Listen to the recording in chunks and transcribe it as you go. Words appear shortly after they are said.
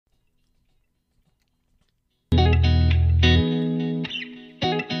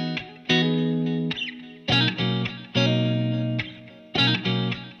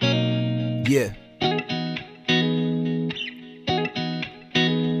Yeah.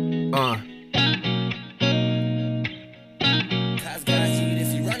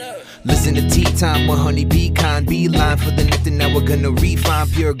 Listen to Tea Time with Honey Pecan. Beeline for the nectar, now we're gonna refine.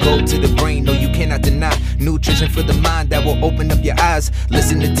 Pure gold to the brain, no you cannot deny. Nutrition for the mind that will open up your eyes.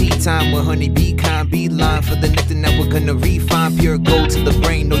 Listen to Tea Time with Honey Pecan. Beeline for the nectar, now we're gonna refine. Pure gold to the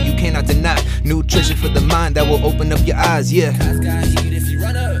brain, no you cannot deny. Nutrition for the mind that will open up your eyes, yeah.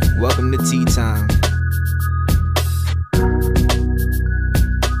 Welcome to Tea Time.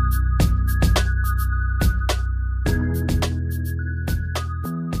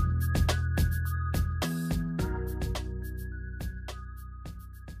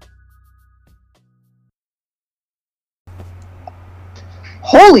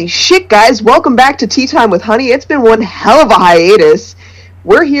 Holy shit, guys. Welcome back to Tea Time with Honey. It's been one hell of a hiatus.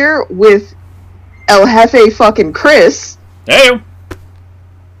 We're here with El Jefe fucking Chris. Hey.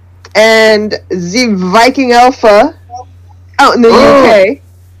 And the Viking Alpha out in the UK.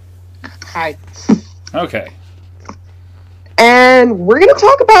 Hi. Okay. And we're going to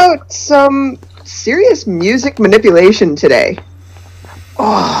talk about some serious music manipulation today.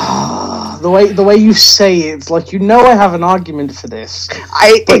 Oh, the way you say it, it's like you know I have an argument for this.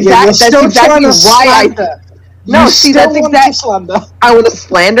 That's exactly why I. No, see, that's exactly. I want to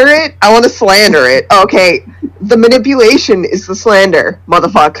slander it. Okay, the manipulation is the slander,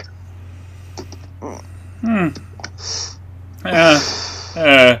 motherfucker.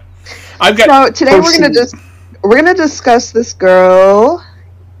 I've got. So today we're gonna discuss this girl,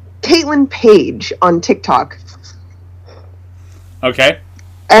 Caitlin Page, on TikTok. Okay.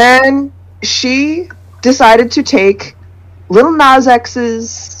 And she decided to take Lil Nas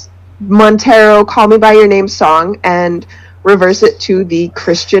X's Montero Call Me By Your Name song and reverse it to the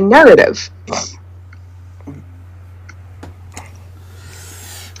Christian narrative.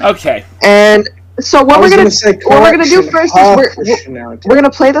 Okay. And so what we're gonna do first is we're gonna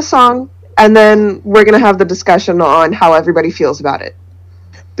play the song and then we're gonna have the discussion on how everybody feels about it.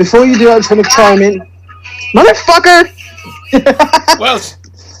 Before you do that, I just want to chime in. Motherfucker! Well,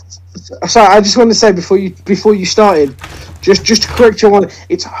 sorry, I just want to say before you started, just to correct you on,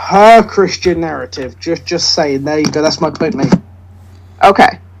 it's her Christian narrative. Just saying. There you go. That's my point, mate.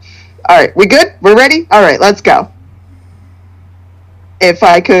 Okay. All right. We good? We're ready? All right. Let's go. If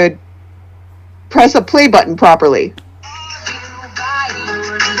I could press a play button properly.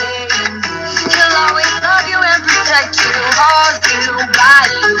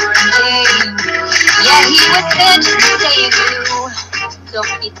 Yeah, he was sent to save you. Don't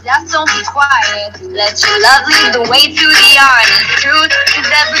be deaf, don't be quiet. Let your love lead the way to the honest truth.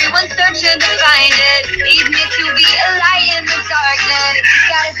 Cause everyone's searching to find it. He's meant to be a light in the darkness.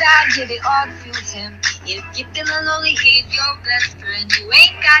 Gotta die, give it all to him. If you're feeling lonely, he's your best friend. You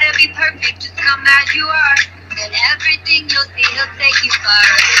ain't gotta be perfect, just come as you are. And everything you'll see, he'll take you far.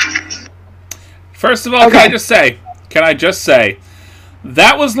 First of all, okay. Can I just say,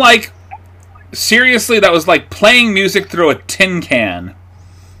 that was like, seriously, that was like playing music through a tin can.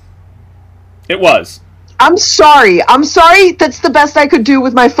 It was. I'm sorry. That's the best I could do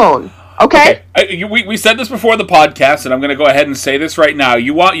with my phone. Okay? We said this before the podcast, and I'm going to go ahead and say this right now.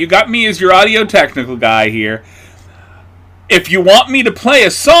 You got me as your audio technical guy here. If you want me to play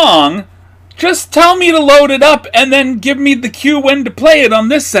a song, just tell me to load it up and then give me the cue when to play it on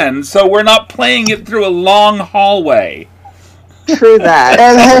this end, so we're not playing it through a long hallway. True that.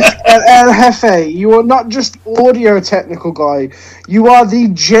 El Jefe, you are not just audio technical guy. You are the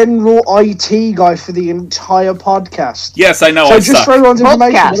general IT guy for the entire podcast. Yes, I know. So just for everyone's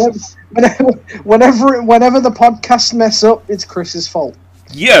information, whenever the podcasts mess up, it's Chris's fault.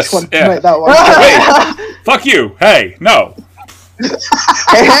 Yes. Yeah. Make that one. Wait, fuck you. Hey, no.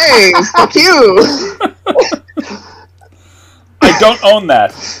 Hey, fuck you. I don't own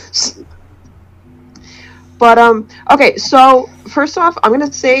that. But, okay, so, first off, I'm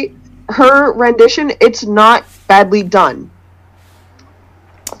gonna say, her rendition, it's not badly done.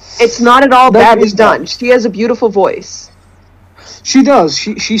 It's not at all badly done. She has a beautiful voice. She does.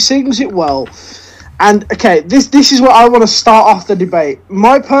 She sings it well. And, okay, this is what I want to start off the debate.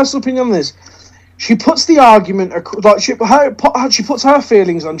 My personal opinion on this, she puts the argument, like, she puts her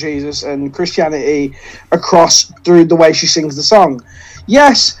feelings on Jesus and Christianity across through the way she sings the song.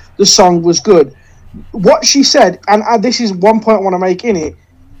 Yes, the song was good. What she said, and this is one point I want to make in it,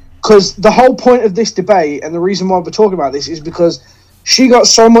 because the whole point of this debate, and the reason why we're talking about this, is because she got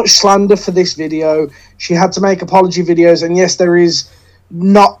so much slander for this video. She had to make apology videos, and yes, there is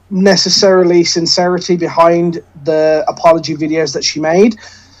not necessarily sincerity behind the apology videos that she made.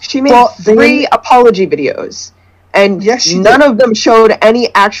 She made 3 apology videos. And Yes, she none did. of them showed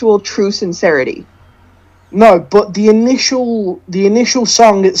any actual true sincerity. No, but the initial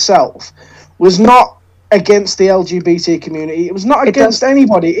song itself was not against the LGBT community. It was not against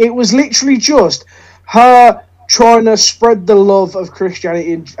anybody. It was literally just her trying to spread the love of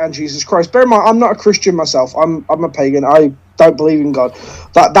Christianity and Jesus Christ. Bear in mind, I'm not a Christian myself. I'm a pagan. I don't believe in God,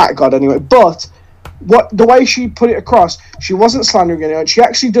 that God anyway. But the way she put it across, she wasn't slandering anyone. She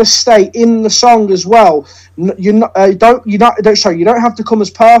actually does state in the song as well. You don't have to come as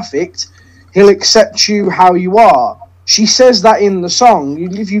perfect. He'll accept you how you are. She says that in the song.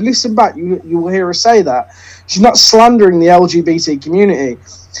 If you listen back, you will hear her say that. She's not slandering the LGBT community.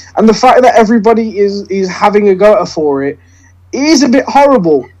 And the fact that everybody is having a go at her for it is a bit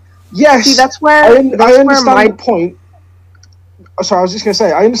horrible. Yes, See, that's where I that's understand where my the point. Sorry, I was just going to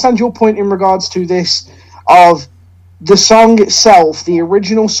say, I understand your point in regards to this of the song itself. The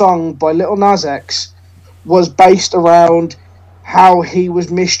original song by Lil Nas X was based around how he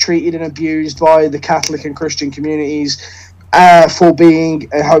was mistreated and abused by the Catholic and Christian communities for being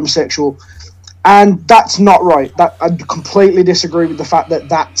a homosexual. And that's not right. That I completely disagree with the fact that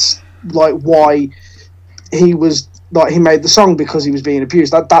that's like why he was like he made the song, because he was being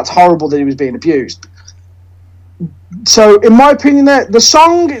abused. That's horrible that he was being abused. So, in my opinion, the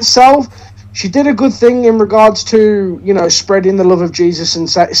song itself, she did a good thing in regards to, you know, spreading the love of Jesus and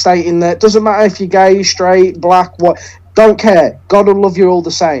stating that it doesn't matter if you're gay, straight, black, what, don't care. God will love you all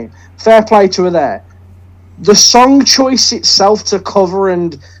the same. Fair play to her there. The song choice itself to cover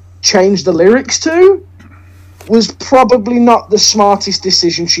and change the lyrics to was probably not the smartest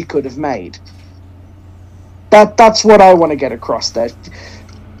decision she could have made. That's what I want to get across there.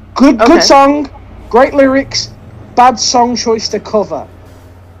 Good song, great lyrics, bad song choice to cover.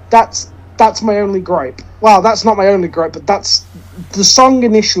 That's my only gripe. Well, that's not my only gripe, but that's the song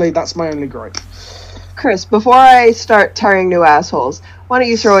initially. That's my only gripe. Chris, before I start tearing new assholes, why don't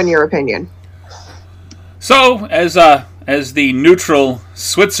you throw in your opinion? So, as the neutral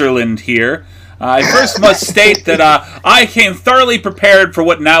Switzerland here, I first must state that I came thoroughly prepared for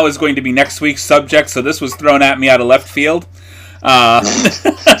what now is going to be next week's subject, so this was thrown at me out of left field.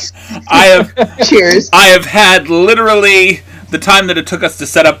 Cheers. I have had literally the time that it took us to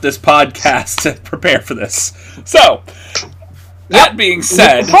set up this podcast to prepare for this. So, that being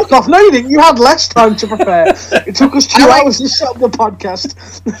said... Fuck off, no you didn't. You had less time to prepare. It took us 2 hours to set up the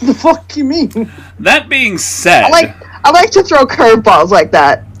podcast. The fuck you mean? That being said... I like to throw curveballs like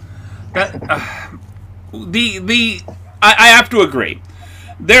that. I have to agree.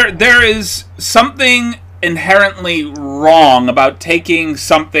 There is something inherently wrong about taking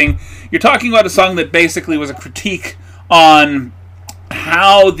something... You're talking about a song that basically was a critique on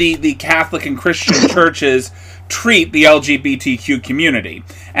how the Catholic and Christian churches treat the LGBTQ community.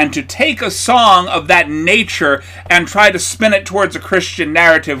 And to take a song of that nature and try to spin it towards a Christian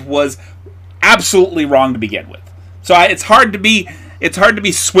narrative was absolutely wrong to begin with. So it's hard to be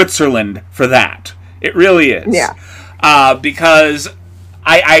Switzerland for that. It really is. Yeah. Because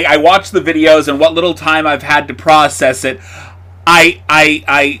I watched the videos, and what little time I've had to process it,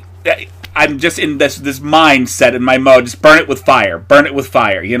 I'm just in this mindset, in my mode, just burn it with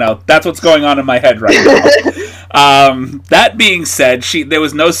fire, you know, that's what's going on in my head right now. That being said, there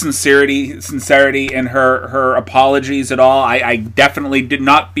was no sincerity in her apologies at all. I definitely did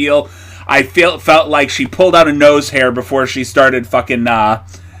not feel, felt like she pulled out a nose hair before she started fucking,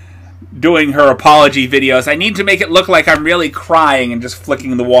 doing her apology videos. I need to make it look like I'm really crying and just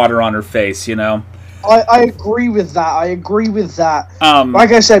flicking the water on her face, you know? I agree with that.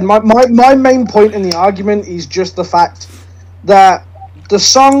 Like I said, my main point in the argument is just the fact that the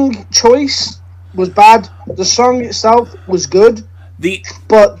song choice was bad. The song itself was good.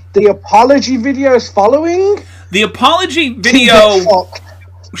 But the apology videos following... The apology video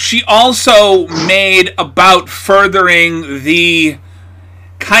she also made about furthering the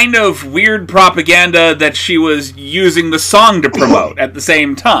kind of weird propaganda that she was using the song to promote at the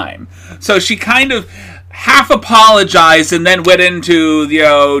same time. So she kind of half apologized and then went into, you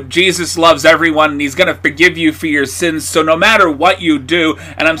know, Jesus loves everyone and he's going to forgive you for your sins, so no matter what you do.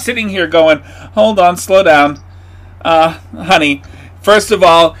 And I'm sitting here going, hold on, slow down. Honey, first of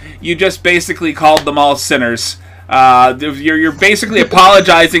all, you just basically called them all sinners. You're basically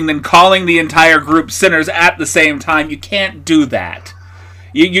apologizing, then calling the entire group sinners at the same time. You can't do that.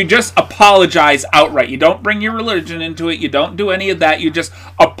 You just apologize outright. You don't bring your religion into it. You don't do any of that. You just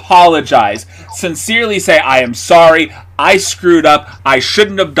apologize. Sincerely say, I am sorry. I screwed up. I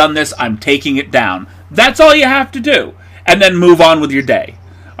shouldn't have done this. I'm taking it down. That's all you have to do. And then move on with your day.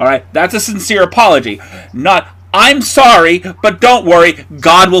 All right? That's a sincere apology. Not, I'm sorry, but don't worry.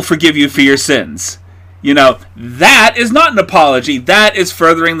 God will forgive you for your sins. You know, that is not an apology. That is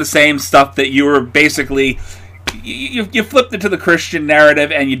furthering the same stuff that you were basically... You flipped it to the Christian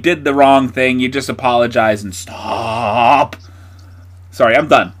narrative and you did the wrong thing. You just apologize and stop. Sorry, I'm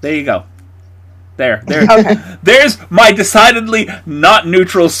done. There you go. There. Okay. There's my decidedly not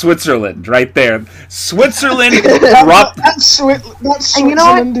neutral Switzerland right there. Switzerland dropped... That's Switzerland And you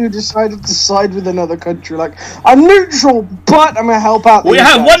know what? who decided to side with another country. Like, I'm neutral, but I'm going to help out. We these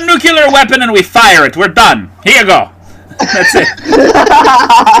have guys. one nuclear weapon and we fire it. We're done. Here you go. That's it.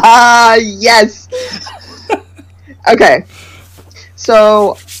 Yes. Okay.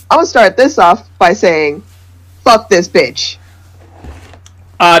 So I'm gonna start this off by saying, "Fuck this bitch."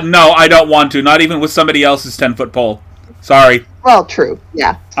 No, I don't want to. Not even with somebody else's 10-foot pole. Sorry. Well, true.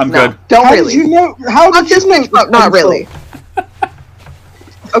 Yeah. I'm No, good. Don't How really. did you know? How Fuck did this you know? bitch, but not really.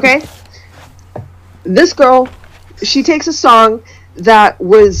 Okay. This girl, she takes a song that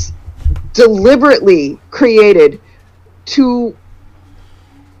was deliberately created to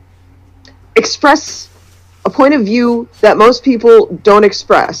express a point of view that most people don't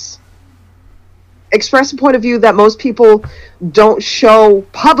express. Express a point of view that most people don't show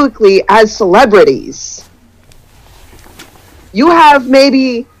publicly as celebrities. You have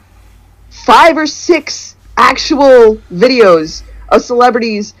maybe 5 or 6 actual videos of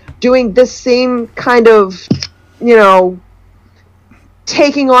celebrities doing this same kind of, you know,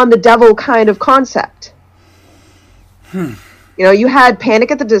 taking on the devil kind of concept. You know, you had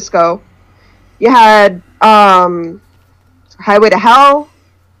Panic at the Disco. You had Highway to Hell.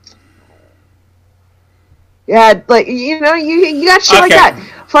 You had, like, you know, you got shit like Okay.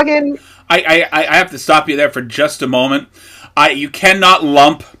 that. Fucking... I have to stop you there for just a moment. You can't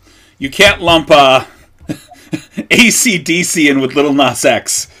lump AC/DC in with Lil Nas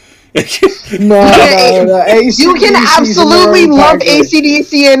X. No. You can absolutely lump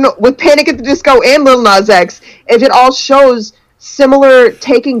AC/DC in with Panic at the Disco and Lil Nas X if it all shows similar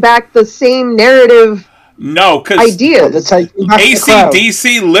taking back the same narrative No, because ideas.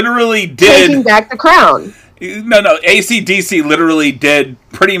 AC/DC literally Taking did... back the crown. No, AC/DC literally did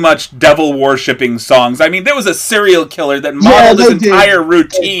pretty much devil-worshipping songs. I mean, there was a serial killer that modeled his entire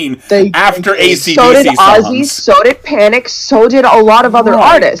routine after AC/DC So did Ozzy, songs. so did Panic, so did a lot of other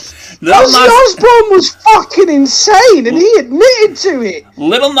artists. Lil Ozzy Nas, Osbourne was fucking insane, and he admitted to it.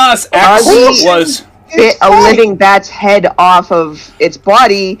 Lil Nas X Ozzy was... Bit a fine. living bat's head off of its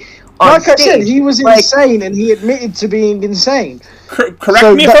body on Like stage. I said, he was Like, insane, and he admitted to being insane. Correct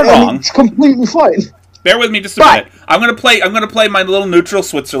me if I'm wrong. It's completely fine. Bear with me just a But- minute. I'm gonna play my little neutral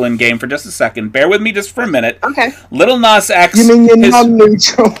Switzerland game for just a second. Bear with me just for a minute. Okay. Lil Nas X. You mean you're his-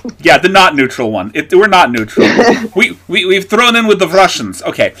 non-neutral? Yeah, the not neutral one. We're not neutral. We've thrown in with the Russians.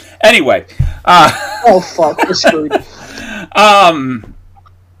 Okay. Anyway, Oh fuck, we're screwed.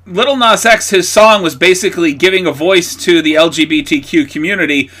 Lil Nas X, his song was basically giving a voice to the LGBTQ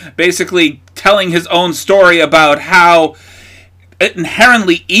community, basically telling his own story about how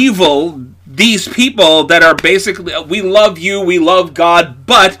inherently evil these people that are basically, we love you, we love God,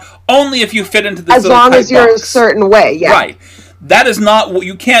 but only if you fit into this As little long tight as you're a box. certain way, yeah. Right. That is not what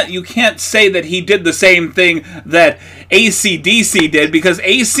you can't say that he did the same thing that AC/DC did, because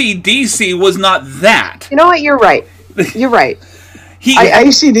AC/DC was not that. You know what? You're right. You're right.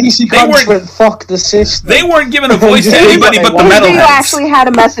 AC/DC They weren't- went fuck the system. They weren't giving a voice to Just anybody what but they the wanted. You metalheads. actually had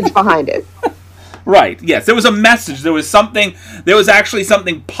a message behind it. Right, yes. There was a message. There was actually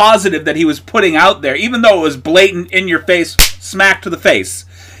something positive that he was putting out there, even though it was blatant, in your face, smack to the face.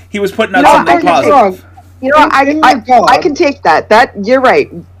 He was putting out No, something don't get me positive. wrong. You know, In regard- I can take that. That you're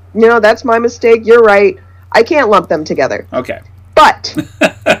right. You know, that's my mistake. You're right. I can't lump them together. Okay. But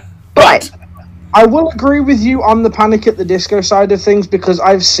I will agree with you on the Panic at the Disco side of things, because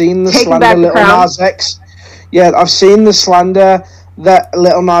I've seen the Taking slander back the Little crown. Nas X. Yeah, I've seen the slander that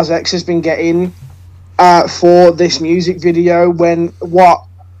Little Nas X has been getting for this music video. When about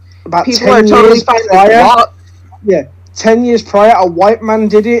people 10 are totally years fine with prior, law. yeah, 10 years prior, a white man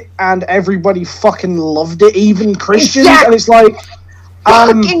did it, and everybody fucking loved it, even Christians. Exactly. And it's like,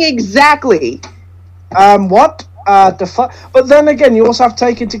 Fucking exactly. what? The fuck? But then again, you also have to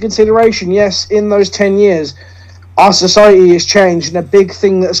take into consideration, yes, in those 10 years, our society has changed, and a big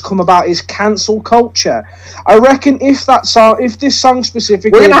thing that has come about is cancel culture. I reckon if this song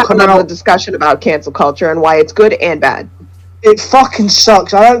specifically We're gonna had have come another out, discussion about cancel culture and why it's good and bad. it fucking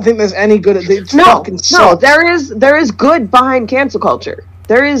sucks. I don't think there's any good at it. No, Fucking no, sucks. there is good behind cancel culture.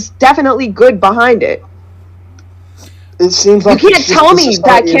 There is definitely good behind it. It seems You like can't it's just tell the me that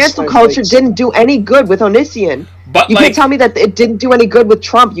society of cancel snowflakes. culture didn't do any good with Onision. But You can't tell me that it didn't do any good with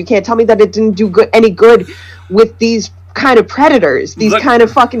Trump. You can't tell me that it didn't do any good with these kind of predators, these Look- kind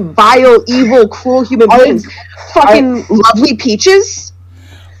of fucking vile, evil, cruel human beings. Fucking lovely peaches.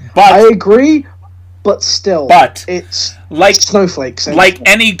 But I agree, but still, But, it's like snowflakes. like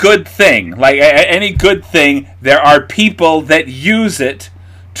any good thing, there are people that use it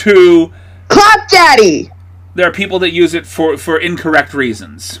to. Clap daddy. There are people that use it for incorrect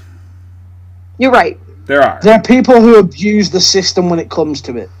reasons. You're right. There are. There are people who abuse the system when it comes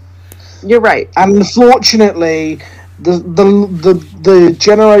to it, You're right. and unfortunately, the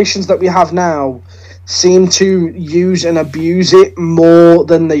generations that we have now seem to use and abuse it more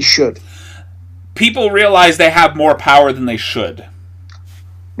than they should. People realize they have more power than they should.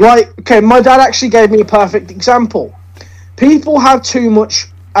 Like, okay, my dad actually gave me a perfect example. People have too much,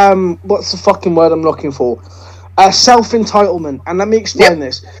 what's the fucking word I'm looking for? Self-entitlement. And let me explain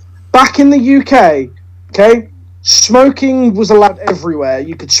this. Back in the UK, okay, smoking was allowed everywhere.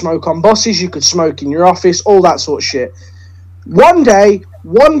 You could smoke on buses, you could smoke in your office, all that sort of shit. One day,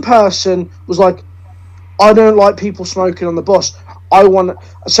 one person was like, I don't like people smoking on the bus.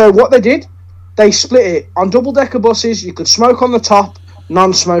 So what they did, they split it. On double-decker buses, you could smoke on the top,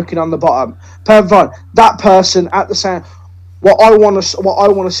 non-smoking on the bottom. Perfect fine. That person at the same, what I want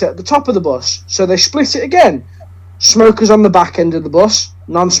to sit at the top of the bus. So they split it again. Smokers on the back end of the bus,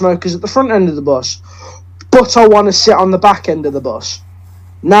 non-smokers at the front end of the bus. But I want to sit on the back end of the bus.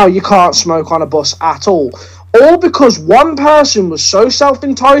 Now you can't smoke on a bus at all. All because one person was so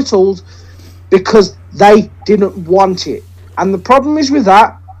self-entitled because they didn't want it. And the problem is with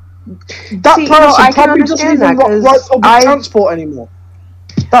that person probably doesn't even ride public transport anymore.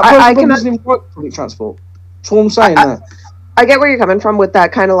 That person doesn't even ride public transport. That's what I'm saying there. I get where you're coming from with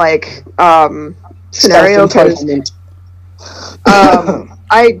that kind of like scenario. 'Cause,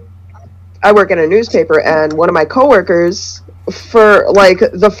 I work in a newspaper, and one of my coworkers, for like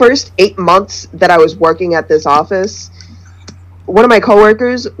the first 8 months that I was working at this office, one of my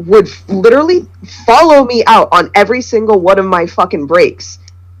coworkers would literally follow me out on every single one of my fucking breaks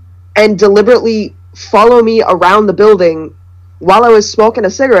and deliberately follow me around the building while I was smoking a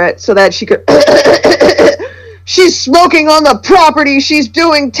cigarette so that she could she's smoking on the property, she's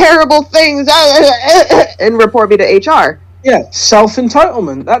doing terrible things, and report me to HR. Yeah,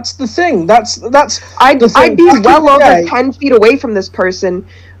 self-entitlement. That's the thing. I'd be well over day. 10 feet away from this person.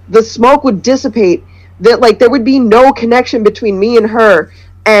 The smoke would dissipate. There would be no connection between me and her,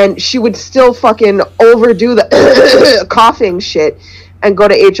 and she would still fucking overdo the coughing shit and go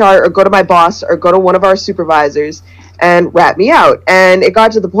to HR or go to my boss or go to one of our supervisors and rat me out. And it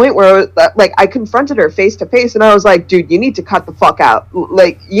got to the point where I confronted her face to face, and I was like, dude, you need to cut the fuck out.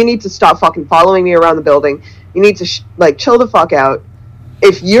 Like, you need to stop fucking following me around the building. You need to chill the fuck out.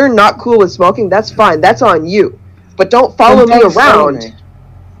 If you're not cool with smoking, that's fine. That's on you. But don't follow me around.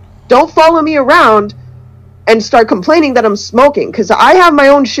 Don't follow me around and start complaining that I'm smoking, because I have my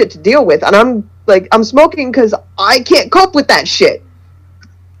own shit to deal with, and I'm smoking because I can't cope with that shit.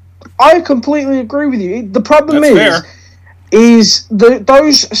 I completely agree with you. The problem That's is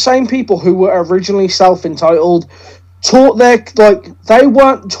those same people who were originally self-entitled they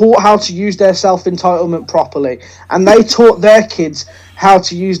weren't taught how to use their self-entitlement properly, and they taught their kids how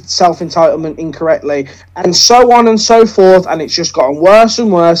to use self-entitlement incorrectly, and so on and so forth, and it's just gotten worse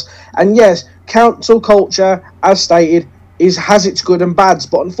and worse. And yes, cancel culture, as stated, has its good and bads,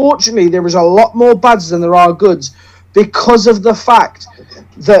 but unfortunately there is a lot more bads than there are goods, because of the fact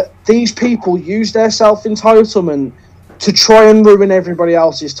that these people use their self-entitlement to try and ruin everybody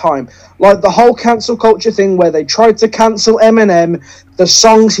else's time. Like the whole cancel culture thing where they tried to cancel Eminem, the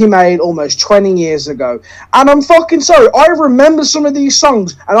songs he made almost 20 years ago. And I'm fucking sorry, I remember some of these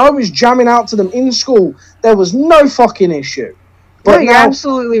songs and I was jamming out to them in school. There was no fucking issue. But no, you're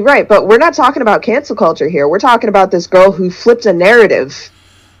absolutely right. But we're not talking about cancel culture here. We're talking about this girl who flipped a narrative.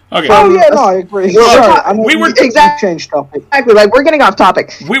 Okay. I agree. We were exactly change topic. Exactly. Like, we're getting off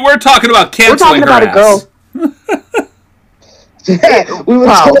topic. We were talking about canceling We're talking about her a girl. Yeah, we were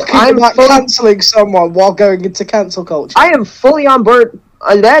talking about cancelling someone while going into cancel culture. I am fully on board.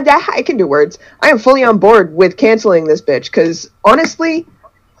 I can do words. I am fully on board with canceling this bitch, because honestly,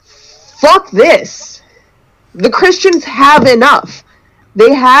 fuck this. The Christians have enough.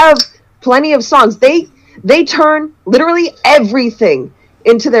 They have plenty of songs. They turn literally everything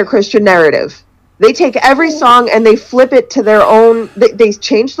into their Christian narrative. They take every song and they flip it to their own. They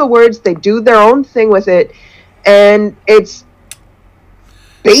change the words. They do their own thing with it, and it's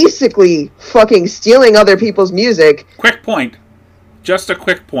basically fucking stealing other people's music. Quick point. Just a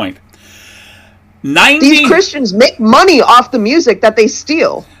quick point. These Christians make money off the music that they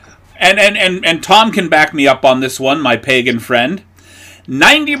steal. And Tom can back me up on this one, my pagan friend.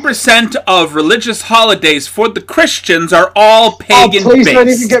 90% of religious holidays for the Christians are all pagan-based. Please don't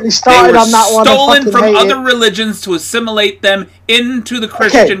even get me started on that one. Stolen from other religions to assimilate them into the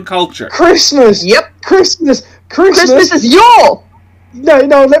Christian culture. Christmas. Yep. Christmas is Yule.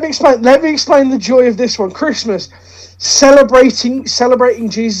 No. Let me explain the joy of this one. Christmas, celebrating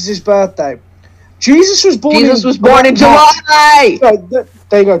Jesus' birthday. Jesus was born in July.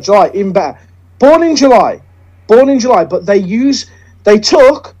 There you go, July. Even better. Born in July, but they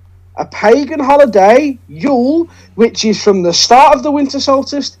took a pagan holiday, Yule, which is from the start of the winter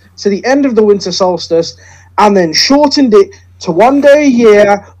solstice to the end of the winter solstice, and then shortened it to 1 day a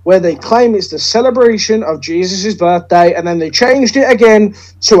year, where they claim it's the celebration of Jesus' birthday, and then they changed it again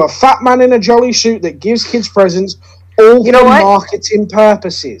to a fat man in a jolly suit that gives kids presents, all for marketing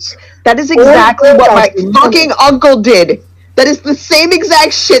purposes. That is exactly what my fucking uncle did. That is the same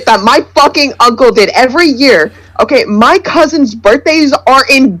exact shit that my fucking uncle did every year. Okay, my cousin's birthdays are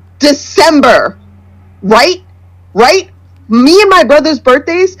in December. Right? Me and my brother's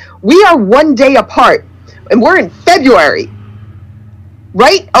birthdays, we are 1 day apart. And we're in February.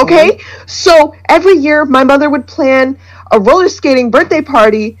 Right? Okay? So every year, my mother would plan a roller skating birthday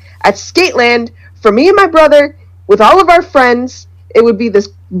party at Skateland for me and my brother with all of our friends. It would be this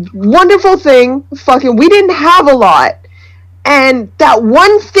wonderful thing. Fucking, we didn't have a lot. And that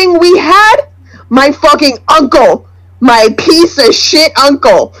one thing we had, my fucking uncle, my piece of shit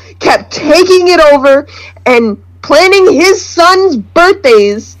uncle, kept taking it over and planning his son's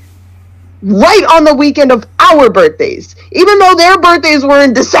birthdays right on the weekend of our birthdays, even though their birthdays were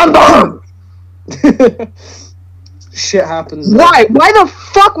in December. Shit happens. Why? Why the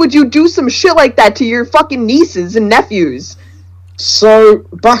fuck would you do some shit like that to your fucking nieces and nephews? So,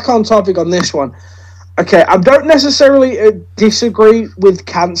 back on topic on this one. Okay, I don't necessarily disagree with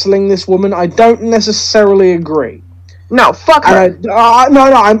cancelling this woman. I don't necessarily agree. No, fuck her.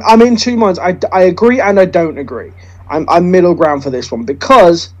 I'm in two minds. I agree and I don't agree. I'm middle ground for this one,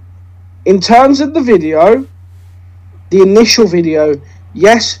 because in terms of the video, the initial video,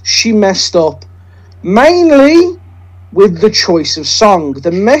 yes, she messed up, mainly with the choice of song.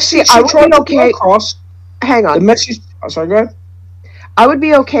 The message she tried to get across. Hang on. The message. Oh, sorry, go ahead. I would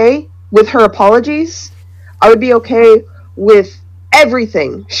be okay with her apologies. I would be okay with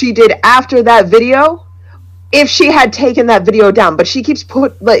everything she did after that video if she had taken that video down. But she keeps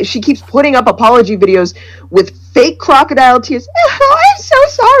putting up apology videos with fake crocodile tears. Oh, I'm so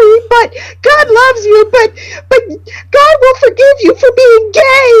sorry, but God loves you, but God will forgive you for being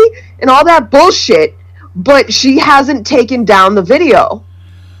gay and all that bullshit. But she hasn't taken down the video.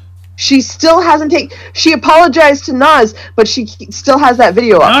 She still hasn't she apologized to Nas, but she still has that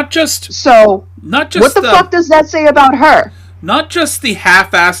video up. Not just what the fuck does that say about her? Not just the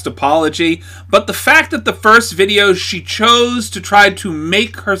half-assed apology, but the fact that the first video she chose to try to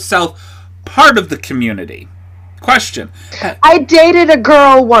make herself part of the community. Question. I dated a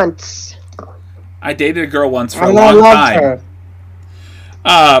girl once. I dated a girl once for a long time.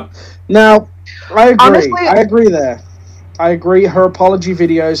 Now, I agree. Honestly, I agree there. I agree, her apology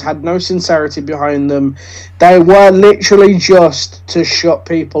videos had no sincerity behind them. They were literally just to shut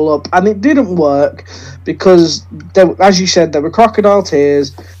people up. And it didn't work because, as you said, there were crocodile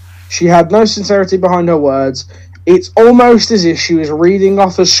tears. She had no sincerity behind her words. It's almost as if she was reading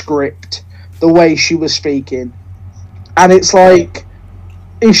off a script the way she was speaking. And it's like,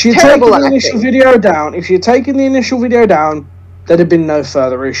 if she had taken the initial video down, there'd have been no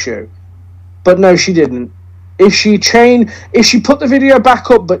further issue. But no, she didn't. If she put the video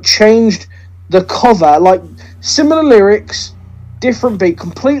back up but changed the cover, like similar lyrics, different beat,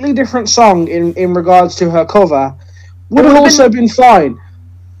 completely different song in regards to her cover, would have also been fine.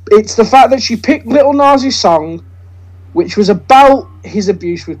 It's the fact that she picked Lil Nas' song, which was about his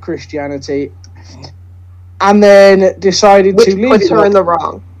abuse with Christianity, and then decided to leave puts her in the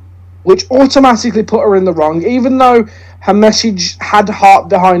wrong. Which automatically put her in the wrong, even though her message had heart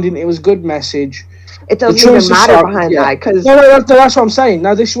behind it. It was a good message. It doesn't even matter behind that, because that's what I'm saying.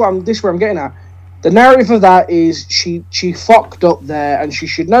 No, this is where I'm getting at. The narrative of that is she fucked up there, and she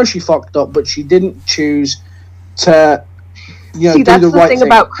should know she fucked up, but she didn't choose to, see, that's the thing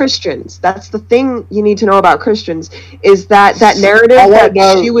about Christians. That's the thing you need to know about Christians, is that narrative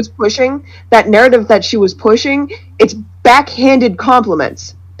she was pushing. That narrative that she was pushing. It's backhanded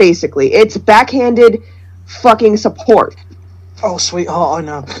compliments, basically. It's backhanded fucking support. Oh, sweetheart, I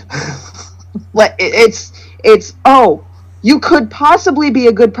know. It's you could possibly be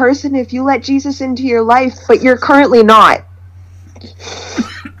a good person if you let Jesus into your life, but you're currently not.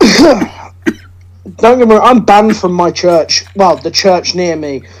 Don't get me wrong, I'm banned from my church. Well, the church near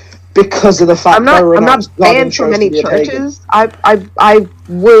me, because of the fact I'm they not renounced God and banned from chose to any be a pagan. churches. I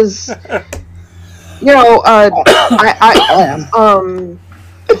was, you know, I am. Pardon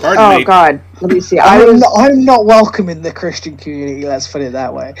Oh me. God, let me see. I was I'm not welcome in the Christian community. Let's put it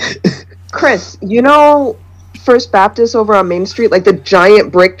that way. Chris. You know, First Baptist over on Main Street, like the giant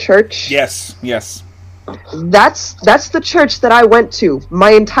brick church. Yes, yes. That's the church that I went to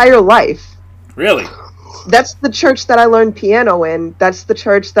my entire life. Really? That's the church that I learned piano in. That's the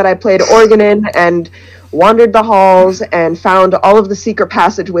church that I played organ in and wandered the halls and found all of the secret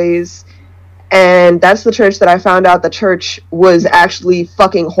passageways. And that's the church that I found out the church was actually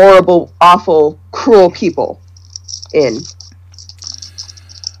fucking horrible, awful, cruel people in.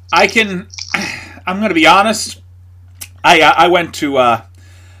 I'm going to be honest. I went to, when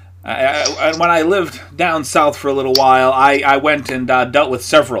I lived down south for a little while, I went and dealt with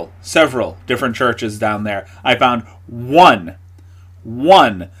several different churches down there. I found one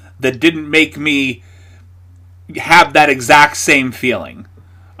that didn't make me have that exact same feeling.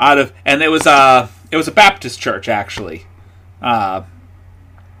 And it was a Baptist church, actually. And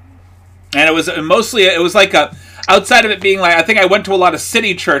it was mostly, it was like outside of it being like, I think I went to a lot of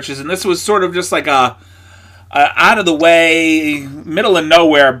city churches, and this was sort of just like a out of the way, middle of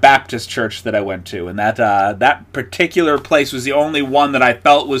nowhere Baptist church that I went to, and that particular place was the only one that I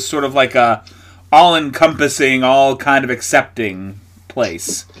felt was sort of like a all-encompassing, all kind of accepting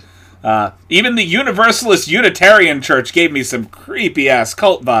place. Even the Universalist Unitarian Church gave me some creepy-ass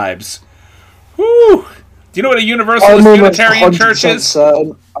cult vibes. Whew! Do you know what a Universalist Unitarian Church is?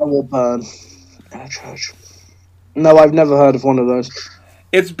 Certain I will burn in a church. No, I've never heard of one of those.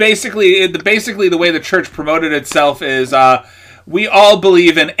 It's basically the way the church promoted itself is, we all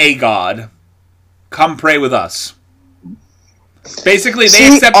believe in a God. Come pray with us. Basically,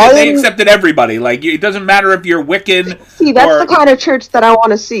 they accepted everybody. Like, it doesn't matter if you're Wiccan. See, that's the kind of church that I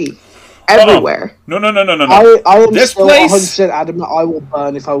want to see everywhere. No. I am This still place- 100% adamant I will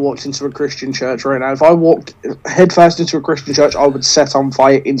burn if I walked into a Christian church right now. If I walked headfirst into a Christian church, I would set on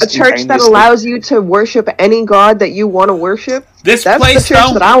fire A instantaneously. church that allows you to worship any god that you want to worship. This That's place the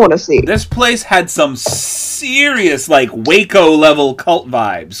church that I want to see. This place had some serious, like, Waco level cult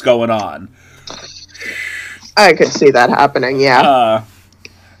vibes going on. I could see that happening. Yeah.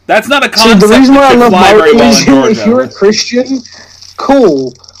 That's not a See, concept the reason why I that love should fly my very well in religion, if Georgia. you're a Christian,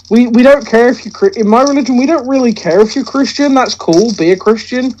 cool. We don't care if you're in my religion. We don't really care if you're Christian. That's cool. Be a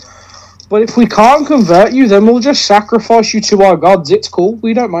Christian. But if we can't convert you, then we'll just sacrifice you to our gods. It's cool.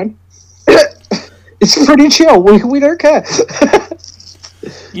 We don't mind. It's pretty chill. We don't care.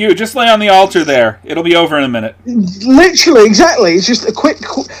 You just lay on the altar there. It'll be over in a minute. Literally, exactly. It's just a quick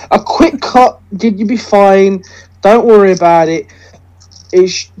cut. Did you be fine? Don't worry about it.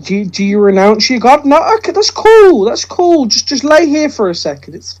 Do you renounce your God? No, okay, that's cool. That's cool. Just lay here for a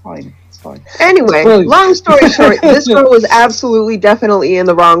second. It's fine. It's fine. Anyway, Brilliant. long story short, this girl was absolutely, definitely in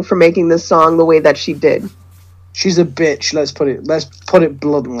the wrong for making this song the way that she did. She's a bitch. Let's put it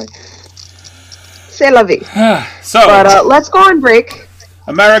bluntly. C'est la vie. So, But let's go on break.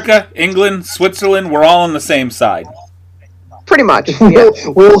 America, England, Switzerland, we're all on the same side. Pretty much. Yeah.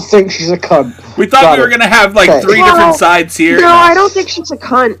 We all think she's a cunt. We thought Got we were it. going to have, like, Okay. 3 Well, different sides here. No, I don't think she's a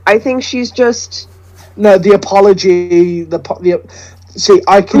cunt. I think she's just. No, the apology. See,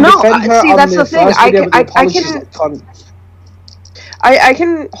 I can No, defend her. see, on that's the the thing. first video, but the apology's can- a cunt. I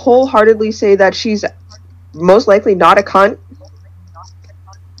can wholeheartedly say that she's most likely not a cunt.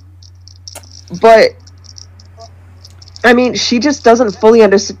 But. I mean, she just doesn't fully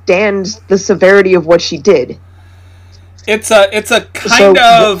understand the severity of what she did. It's a kind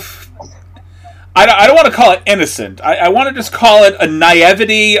of... I don't want to call it innocent. I want to just call it a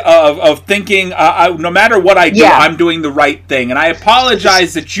naivety of thinking, no matter what I do, Yeah. I'm doing the right thing. And I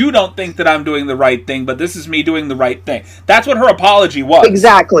apologize that you don't think that I'm doing the right thing, but this is me doing the right thing. That's what her apology was.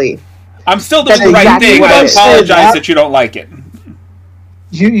 Exactly. I'm still doing That's the right exactly thing. what I I said. apologize that you don't like it.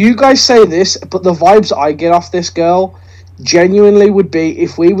 You guys say this, but the vibes I get off this girl genuinely would be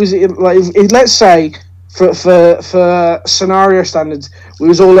if we was in, like, if, let's say for scenario standards, we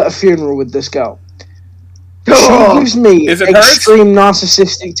was all at a funeral with this girl. She gives me Is it hers? extreme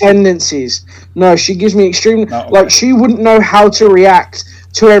narcissistic tendencies. No, she gives me extreme. Oh, okay. Like, she wouldn't know how to react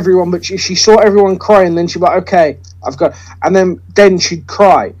to everyone, but she saw everyone crying, then she'd be like, okay, I've got, and then she'd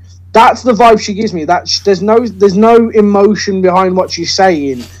cry. That's the vibe she gives me. There's no emotion behind what she's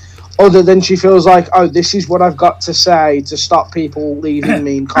saying, other than she feels like, oh, this is what I've got to say to stop people leaving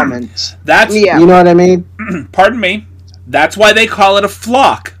mean comments. That's, Yeah. You know what I mean? pardon me, that's why they call it a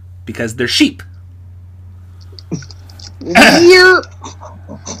flock, because they're sheep. Yeah.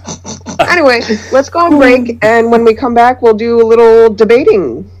 Anyway, let's go on break, and when we come back, we'll do a little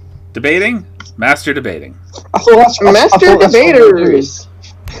debating. Debating? Master debating. I thought that's Master what we were doing. Debaters.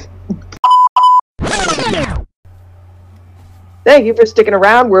 Thank you for sticking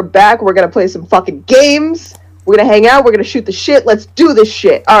around. We're back. We're gonna play some fucking games. We're gonna hang out. We're gonna shoot the shit. Let's do this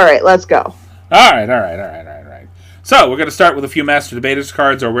shit. All right, let's go. All right. So we're going to start with a few Master Debaters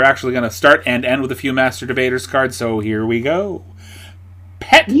cards, or we're actually going to start and end with a few Master Debaters cards. So here we go.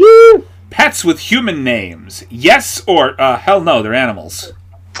 Pets with human names. Yes or hell no, they're animals.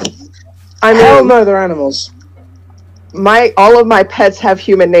 I mean, Hell no, they're animals. all of my pets have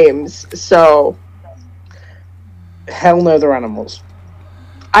human names, so Hell no, they're animals.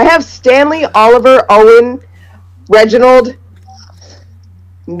 I have Stanley, Oliver, Owen, Reginald,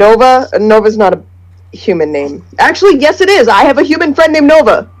 Nova. Nova's not a human name. Actually, yes, it is. I have a human friend named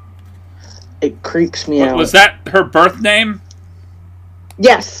Nova. It creeps me out. Was that her birth name?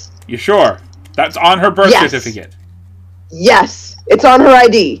 Yes. You sure? That's on her birth Yes. certificate. Yes. It's on her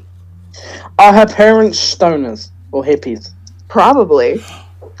ID. Are her parents stoners or hippies? Probably.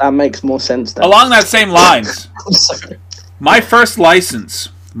 That makes more sense then. Along that same lines, I'm sorry. my first license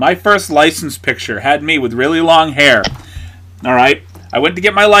picture had me with really long hair. All right? I went to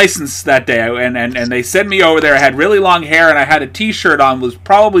get my license that day, and they sent me over there. I had really long hair, and I had a T-shirt on. It was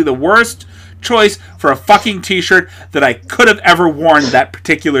probably the worst choice for a fucking T-shirt that I could have ever worn that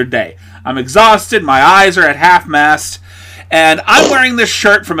particular day. I'm exhausted. My eyes are at half-mast. And I'm wearing this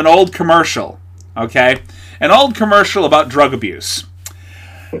shirt from an old commercial. Okay? An old commercial about drug abuse.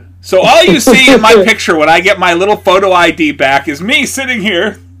 So all you see in my picture when I get my little photo ID back is me sitting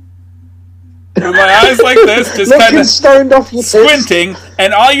here with my eyes like this, just kind Looking of stoned off your tits. squinting,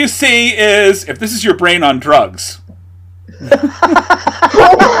 and all you see is, if this is your brain on drugs.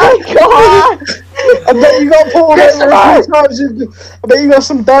 Oh my god! I bet you got pulled Yes, over a few times. I bet you got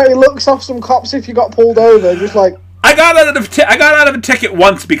some dirty looks off some cops if you got pulled over. Just like, I got out of a ticket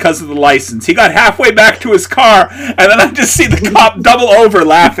once because of the license. He got halfway back to his car, and then I just see the cop double over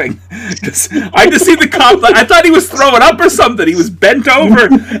laughing. I just see the cop. I thought he was throwing up or something. He was bent over,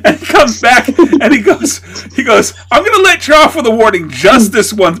 and he comes back and he goes, "I'm gonna let you off with a warning just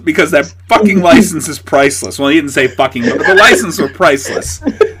this once because that fucking license is priceless." Well, he didn't say fucking, but the license was priceless.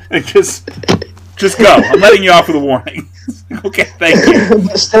 And just go. I'm letting you off with a warning. Okay, thank you.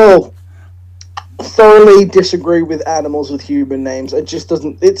 but still, thoroughly disagree with animals with human names. It just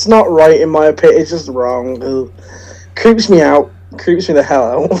doesn't. It's not right in my opinion. It's just wrong. Ugh. Creeps me out. Creeps me the hell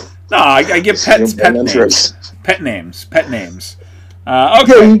out. No, I give pets pet names. Dangerous. Pet names. Yeah,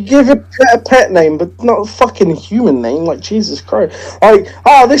 Okay. you give a pet name, but not a fucking human name. Like, Jesus Christ. Like,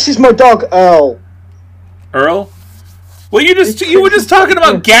 this is my dog, Earl. Earl? Well, you were just talking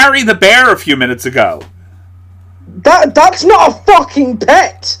about Gary the bear a few minutes ago. That's not a fucking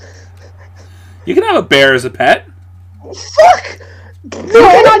pet. You can have a bear as a pet. Fuck. You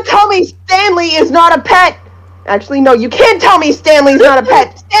cannot tell me Stanley is not a pet! Actually, no, you can't tell me Stanley's not a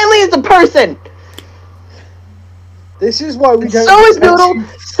pet! Stanley is a person! This is why we don't. So is Noodle,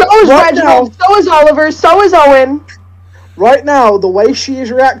 so is Right Reginald, so is Oliver, so is Owen. Right now, the way she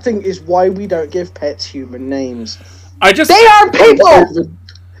is reacting is why we don't give pets human names. They are people!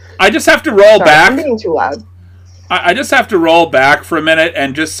 I just have to roll Sorry, back. I'm being too loud. I just have to roll back for a minute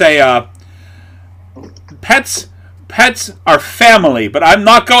and just say, pets are family, but I'm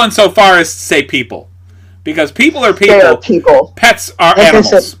not going so far as to say people. Because people are people. They are people. Pets are Like I animals.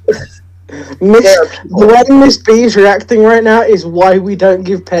 said, the way Miss B is reacting right now is why we don't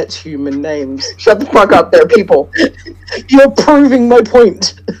give pets human names. Shut the fuck up, they're people. You're proving my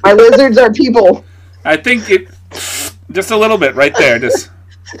point. My lizards are people. I think it... Just a little bit right there. Just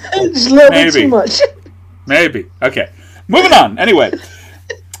It's a little bit Maybe. too much. maybe. Okay. Moving on. Anyway.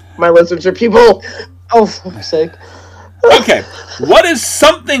 My lizards are people. Oh, for fuck's sake. Okay. What is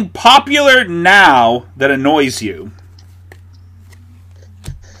something popular now that annoys you?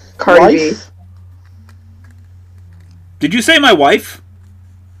 Cardi B. Life? Did you say my wife?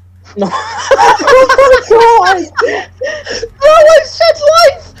 No. Oh my god! No, I said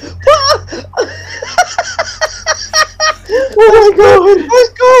life! Oh my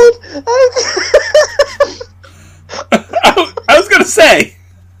god! I was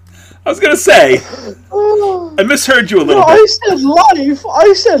gonna say. I misheard you a little No, I bit. said life.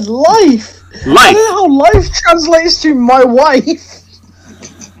 I said life. I Life. don't know how life translates to my wife.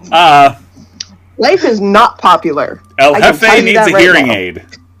 Life is not popular. El I can tell Jefe you needs that a right hearing now. aid.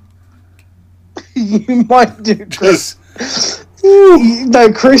 You might do, Chris. Just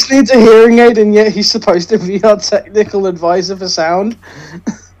No, Chris needs a hearing aid, and yet he's supposed to be our technical advisor for sound.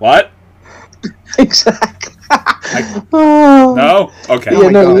 what? Exactly. Oh. No? Okay. Yeah, my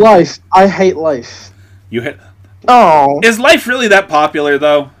no, God. life. I hate life. You hit. Oh. Is life really that popular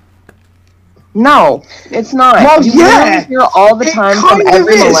though? No, it's not. Well, you yeah, literally hear all the it time kind from of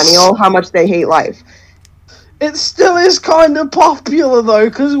every is. millennial how much they hate life. It still is kind of popular though,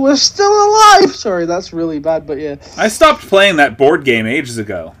 because we're still alive. Sorry, that's really bad, but yeah. I stopped playing that board game ages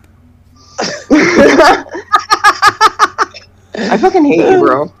ago. I fucking hate you,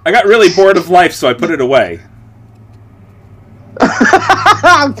 bro. I got really bored of life, so I put it away.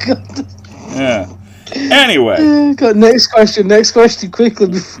 Oh, God. Yeah. Anyway, God, next question quickly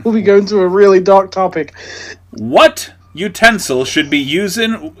before we go into a really dark topic. what utensil should be used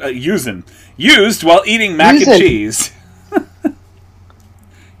while eating mac and Using. cheese? A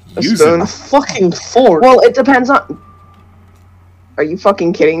Using. spoon. A fucking fork. Well, it depends on. Are you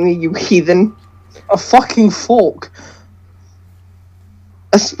fucking kidding me, you heathen? A fucking fork.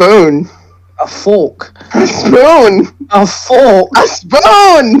 A spoon. A fork. A spoon. A fork. A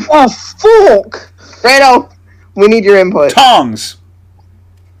spoon. A fork. Fredo, we need your input. Tongs.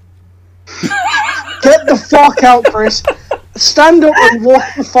 Get the fuck out, Chris. Stand up and walk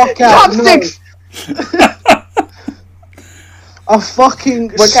the fuck out. Chopsticks. A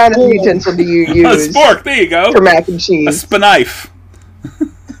fucking What kind of spork. utensil do you A use spork. There you go. for mac and A cheese? spanknife.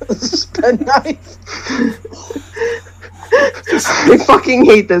 A knife. I fucking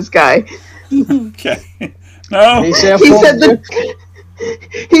hate this guy. Okay. No. He said, He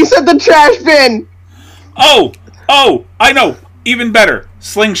said the trash bin. Oh, I know. Even better.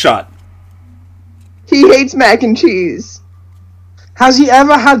 Slingshot. He hates mac and cheese. Has he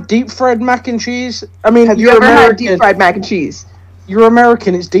ever had deep fried mac and cheese? I mean, Have you you're ever had American. deep fried mac and cheese? You're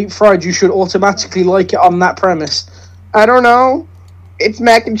American. It's deep fried. You should automatically like it on that premise. I don't know. It's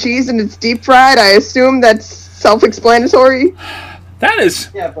mac and cheese and it's deep fried. I assume that's self-explanatory. That is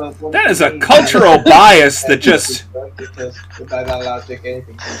Yeah, but that is a cultural bias that just.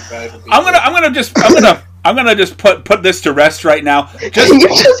 I'm gonna just put this to rest right now. Just You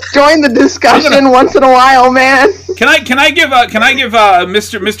just join the discussion once in a while, man. can I give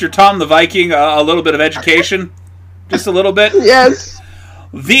Mr. Tom the Viking a little bit of education, just a little bit. Yes.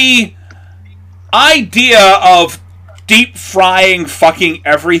 The idea of deep frying fucking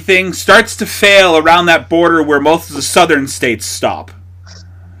everything starts to fail around that border where most of the southern states stop.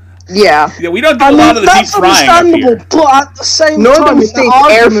 Yeah. Yeah, we don't do a lot of the deep that's frying up understandable, here. but at the same Northern time, states the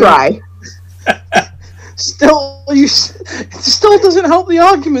air argument fry. it still doesn't help the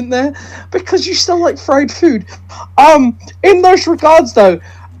argument there because you still like fried food. In those regards, though,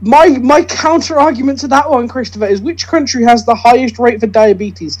 my counter argument to that one, Christopher, is which country has the highest rate for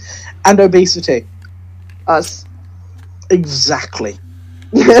diabetes and obesity? Us. Exactly.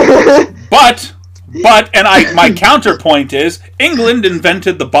 But my counterpoint is England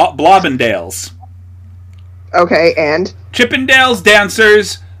invented the Blobbendales. Okay, and? Chippendales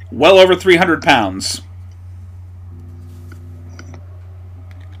dancers, well over 300 pounds.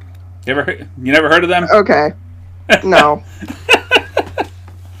 You never heard of them? Okay. No.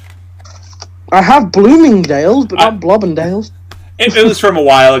 I have Bloomingdale's, but not Blobbendales. It was from a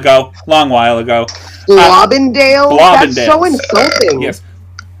while ago, long while ago. Blobbendale? That's so Blobbendales. insulting. Yes,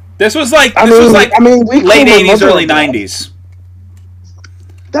 this was like we late call them '80s, early mother-in-law. '90s.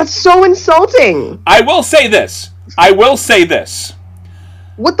 That's so insulting. I will say this.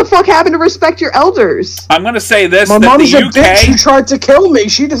 What the fuck happened to respect your elders? I'm going to say this: My that mom's the a bitch who UK. tried to kill me.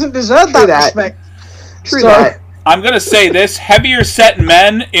 She doesn't deserve True that that. respect. True So- that. I'm going to say this: heavier set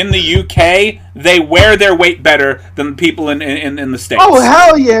men in the UK, they wear their weight better than people in the States. Oh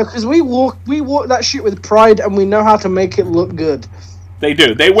hell yeah! Because we walk that shit with pride, and we know how to make it look good. They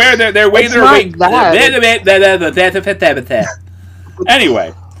do. They wear their weight. It's Their not weight. that.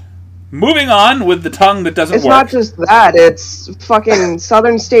 Anyway, moving on with the tongue that doesn't It's work. not just that. It's fucking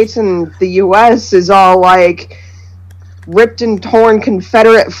southern states in the U.S. is all like ripped and torn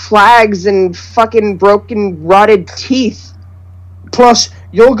Confederate flags and fucking broken, rotted teeth. Plus,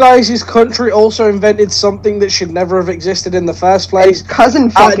 your guys' country also invented something that should never have existed in the first place. And cousin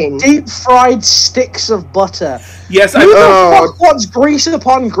fucking. Deep fried sticks of butter. Yes, Who I. the fuck wants grease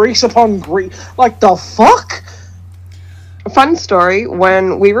upon grease upon grease? Like the fuck? Fun story,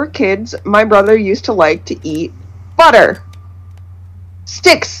 when we were kids, my brother used to like to eat butter.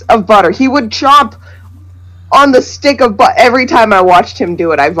 Sticks of butter. He would chomp on the stick of butter. Every time I watched him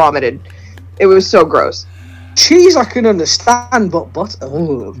do it, I vomited. It was so gross. Cheese I can understand, but butter.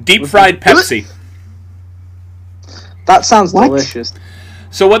 Ugh. Deep fried Pepsi. That sounds What? delicious.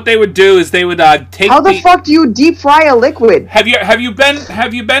 So what they would do is they would take How the fuck do you deep fry a liquid? Have you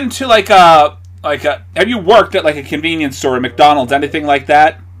been to have you worked at like a convenience store, a McDonald's, anything like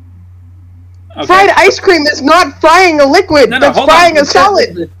that? Okay. Fried ice cream is not frying a liquid. No, That's hold on. frying a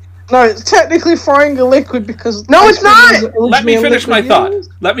solid. No, it's technically frying a liquid because... No, it's not! Let me finish my thought.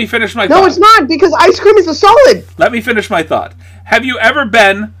 Let me finish my thought. No, it's not, because ice cream is a solid! Let me finish my thought. Have you ever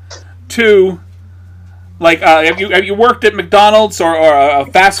been to, like, have you worked at McDonald's or a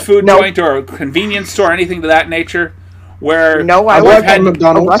fast food joint or a convenience store, anything to that nature? Where no, I worked at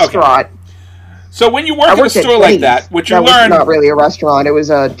McDonald's. a restaurant. Okay. So when you work at a store like that, what you learn... was not really a restaurant, it was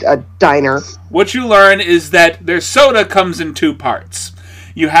a diner. What you learn is that their soda comes in two parts.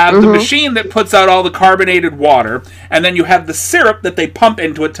 You have the machine that puts out all the carbonated water, and then you have the syrup that they pump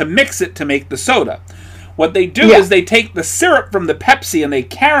into it to mix it to make the soda. What they do is they take the syrup from the Pepsi and they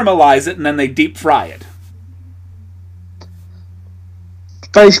caramelize it, and then they deep fry it.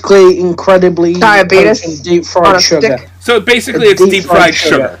 Basically, incredibly diabetes deep fried sugar. Stick. So basically, it's deep fried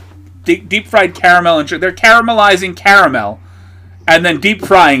sugar. Deep fried caramel and sugar. They're caramelizing caramel, and then deep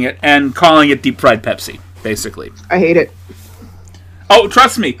frying it and calling it deep fried Pepsi. Basically, I hate it. Oh,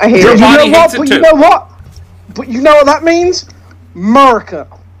 trust me, I hate your it. body hates it But too. you know what? But you know what that means? America.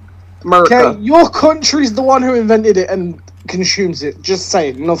 America. Okay, your country's the one who invented it and consumes it. Just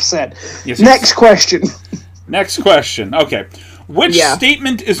saying. Enough said. Yes, Next question. Next question. Okay. Which Yeah.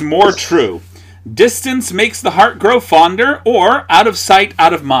 statement is more true? Distance makes the heart grow fonder, or out of sight,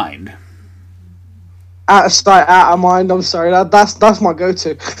 out of mind? Out of sight, out of mind. I'm sorry. That's my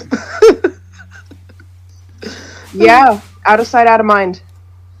go-to. Yeah, out of sight, out of mind.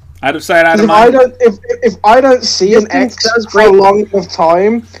 Out of sight, out of If mind? if I don't see an Distance X does for a break- long enough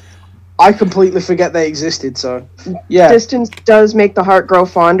time, I completely forget they existed. So, yeah. Distance does make the heart grow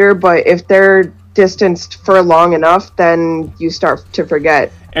fonder, but if they're distanced for long enough, then you start to forget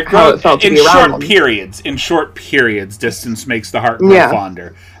how it felt to in be around short them. periods. In short periods, distance makes the heart grow Yeah.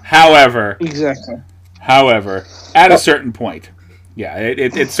 fonder. However, Exactly. at a certain point, yeah,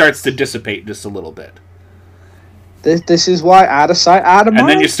 it starts to dissipate just a little bit. This is why out of sight, out of mind. And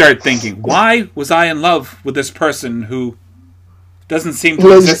then you start thinking, why was I in love with this person who doesn't seem to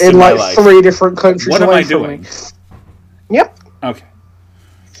lives exist in in my like life? 3 different countries. What am away I from doing? me. Yep. Okay.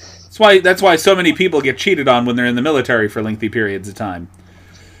 That's why so many people get cheated on when they're in the military for lengthy periods of time.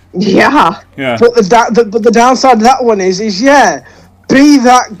 Yeah. Yeah. But the downside of that one is be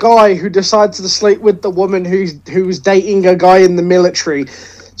that guy who decides to sleep with the woman who's dating a guy in the military.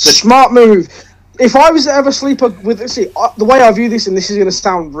 Smart move. If I was to ever sleep with... the way I view this, and this is going to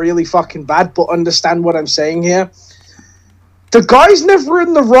sound really fucking bad, but understand what I'm saying here. The guy's never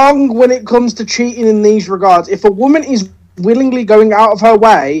in the wrong when it comes to cheating in these regards. If a woman is willingly going out of her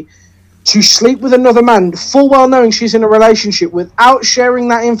way to sleep with another man, full well knowing she's in a relationship, without sharing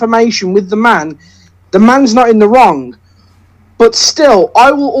that information with the man's not in the wrong. But still,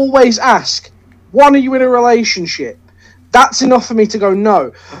 I will always ask, one, are you in a relationship? That's enough for me to go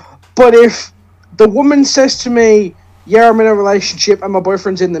no. But if the woman says to me, yeah, I'm in a relationship and my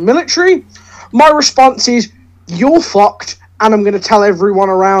boyfriend's in the military, my response is, you're fucked, and I'm going to tell everyone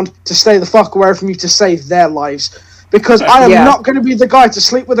around to stay the fuck away from you to save their lives. Because I am not going to be the guy to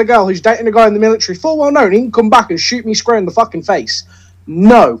sleep with a girl who's dating a guy in the military, full well known, he can come back and shoot me square in the fucking face.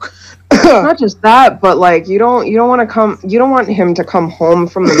 No. Not just that, but like you don't want him to come home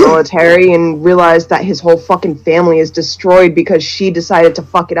from the military and realize that his whole fucking family is destroyed because she decided to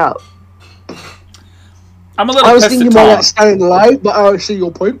fuck it up. I'm a little I was pissed thinking at more Tom. about staying alive, but I see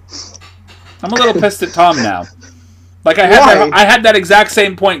your point. I'm a little pissed at Tom now. Like I Why? had that exact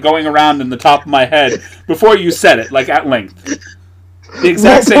same point going around in the top of my head before you said it, like at length. The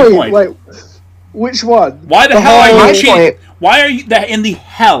exact same point. Wait, which one? Why the hell are whole you cheating? point. Why are you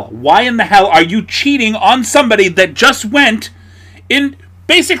Why in the hell are you cheating on somebody that just went in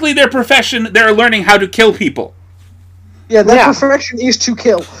basically their profession? They're learning how to kill people. Yeah, their Yeah. profession is to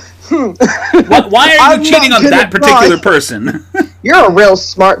kill. Why are I'm you not cheating on gonna that particular lie. person? You're a real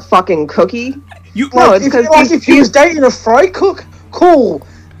smart fucking cookie. You No, Like, it's if, 'cause like, these- if he was dating a fry cook, cool.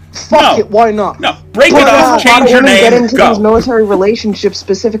 Fuck No. it, why not? no, break But, it off, A lot change of your women get name, into these go. military relationships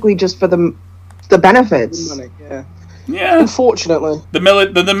specifically just for the benefits. Money, yeah. Yeah, Unfortunately. the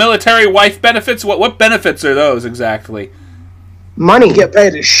military wife benefits. What benefits are those exactly? Money. You get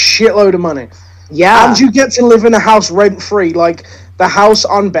paid a shitload of money. Yeah. And you get to live in a house rent-free. Like, the house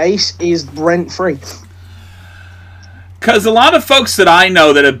on base is rent-free. Because a lot of folks that I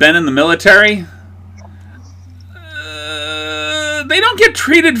know that have been in the military, they don't get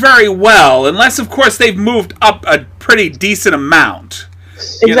treated very well, unless, of course, they've moved up a pretty decent amount.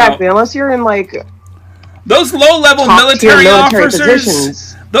 You Exactly. know, Unless you're in like those low-level top-tier military military officers,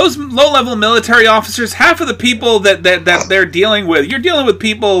 positions. those low-level military officers, half of the people that they're dealing with, you're dealing with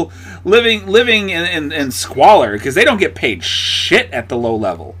people living in squalor because they don't get paid shit at the low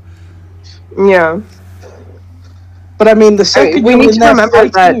level. Yeah. But I mean, the second we you're need in to there remember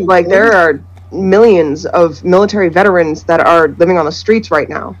that fighting, like there are millions of military veterans that are living on the streets right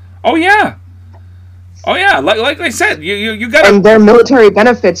now, Oh yeah. Oh yeah. Like I said, you got and to. their military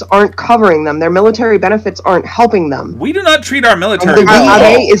benefits aren't covering them. Their military benefits aren't helping them. We do not treat our And military the well at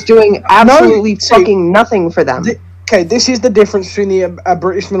VA all. is doing absolutely see, fucking nothing for them. Okay, this is the difference between the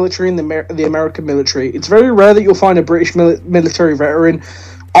British military and the American military. It's very rare that you'll find a British military veteran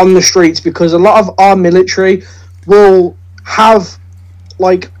on the streets, because a lot of our military will have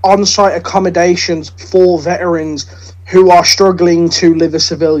like on-site accommodations for veterans who are struggling to live a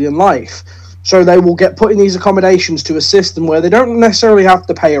civilian life. So they will get put in these accommodations to assist them, where they don't necessarily have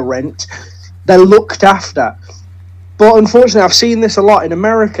to pay a rent. They're looked after. But unfortunately, I've seen this a lot in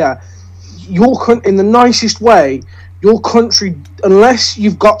America. In the nicest way, your country, unless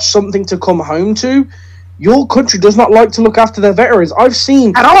you've got something to come home to, your country does not like to look after their veterans. I've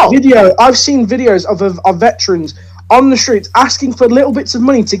seen videos of veterans on the streets asking for little bits of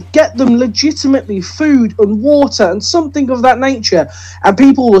money to get them legitimately food and water and something of that nature, and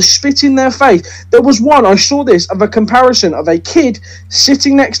people will spit in their face. There was one, I saw this, of a comparison of a kid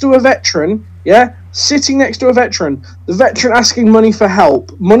sitting next to a veteran, sitting next to a veteran, the veteran asking money to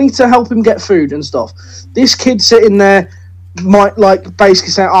help him get food and stuff. This kid sitting there might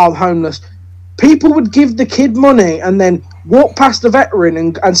basically say, I'm homeless. People would give the kid money and then walk past the veteran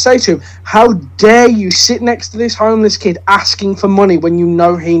and say to him, how dare you sit next to this homeless kid asking for money when you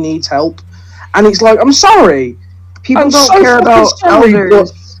know he needs help? And it's like, I'm sorry. People don't care about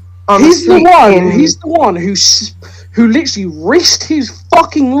elders. He's the one who literally risked his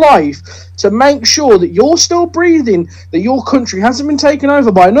fucking life to make sure that you're still breathing, that your country hasn't been taken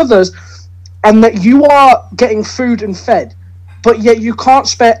over by others, and that you are getting food and fed. But yet you can't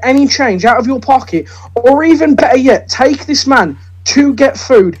spare any change out of your pocket, or even better yet, take this man to get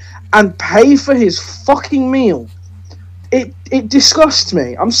food and pay for his fucking meal. It disgusts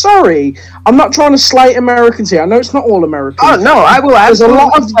me. I'm sorry. I'm not trying to slate Americans here. I know it's not all Americans. Oh no, I will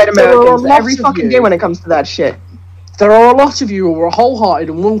absolutely slate Americans every fucking day when it comes to that shit. There are a lot of you who are wholehearted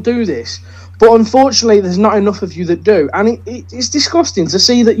and will do this, but unfortunately there's not enough of you that do. And it's disgusting to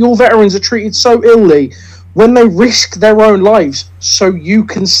see that your veterans are treated so illy when they risk their own lives so you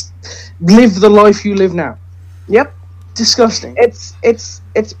can live the life you live now. Yep. Disgusting.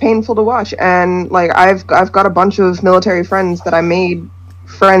 It's painful to watch, and like I've got a bunch of military friends that I made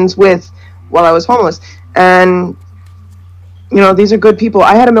friends with while I was homeless, and you know, these are good people.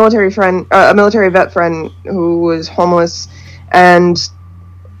 I had a military vet friend who was homeless, and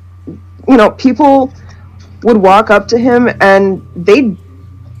you know, people would walk up to him and they'd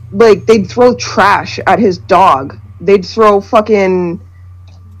throw trash at his dog. They'd throw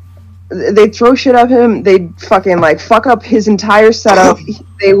shit at him. They'd fucking fuck up his entire setup.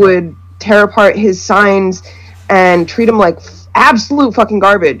 They would tear apart his signs and treat him like absolute fucking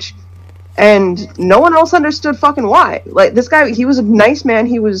garbage. And no one else understood fucking why. Like, this guy, he was a nice man.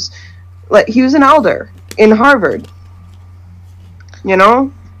 He was an elder in Harvard. You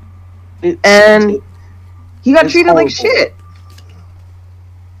know? He got treated horrible. like shit.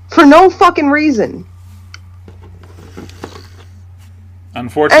 For no fucking reason.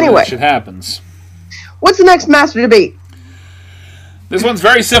 Unfortunately, Anyway. that shit happens. What's the next master debate? This one's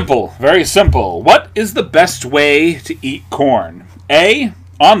very simple. Very simple. What is the best way to eat corn? A,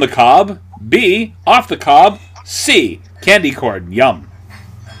 on the cob. B, off the cob. C, candy corn. Yum.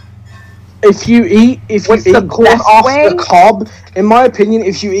 If you eat corn off the cob, in my opinion,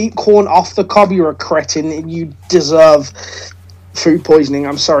 if you eat corn off the cob, you're a cretin and you deserve food poisoning.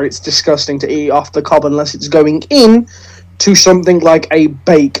 I'm sorry, it's disgusting to eat off the cob unless it's going in to something like a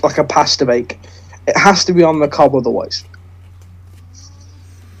bake, like a pasta bake. It has to be on the cob otherwise.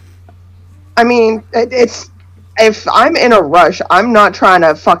 I mean, if I'm in a rush, I'm not trying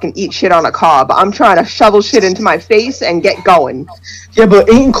to fucking eat shit on a cob. I'm trying to shovel shit into my face and get going. Yeah, but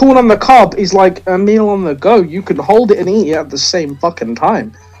eating corn on the cob is like a meal on the go. You can hold it and eat it at the same fucking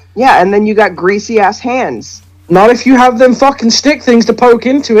time. Yeah, and then you got greasy ass hands. Not if you have them fucking stick things to poke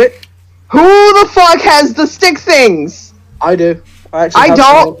into it. Who the fuck has the stick things? I do. I have don't.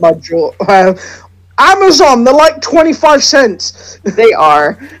 some on my jaw. Amazon, they're like 25 cents. They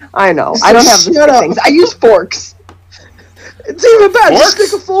are. I know. I don't have the stick things. I use forks. It's even better. Forks? Just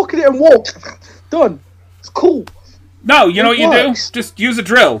stick a fork in it and walk. Done. It's cool. No, you know what you works. do? Just use a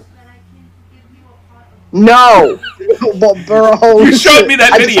drill. No. You showed me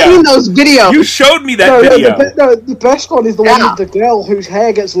that I've video. seen those videos. You showed me that video. The best one is the one with the girl whose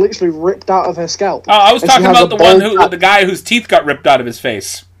hair gets literally ripped out of her scalp. Oh, I was And she talking has about a the one bald the guy whose teeth got ripped out of his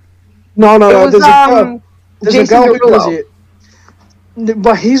face. No. It was, There's Jason a girl who does Derulo. it.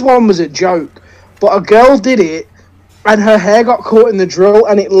 But his one was a joke. But a girl did it and her hair got caught in the drill,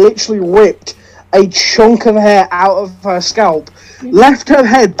 and it literally ripped a chunk of hair out of her scalp, left her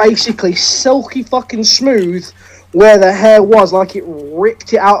head basically silky fucking smooth where the hair was, like it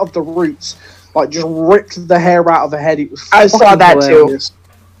ripped it out of the roots, like just ripped the hair out of her head. It was I saw that hilarious. Too.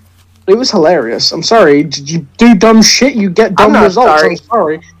 It was hilarious. I'm sorry. Did you do dumb shit? You get dumb results. I'm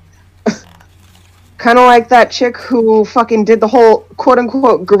sorry. Kind of like that chick who fucking did the whole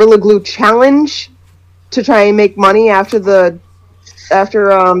quote-unquote Gorilla Glue challenge to try and make money after this girl.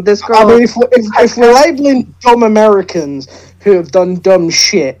 I mean, if we're labeling dumb Americans who have done dumb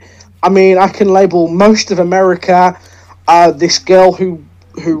shit, I mean, I can label most of America. This girl who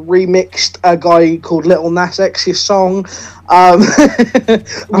remixed a guy called Little Nas X's song.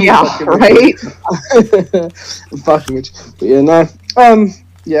 Yeah, right? I'm fucking with you. But yeah, no.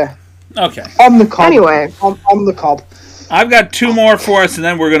 Yeah. Okay. On the cob. Anyway. On the cob. I've got 2 more for us, and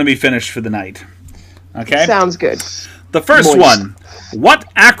then we're going to be finished for the night. Okay? Sounds good. The first one.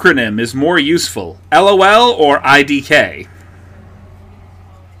 What acronym is more useful, LOL or IDK?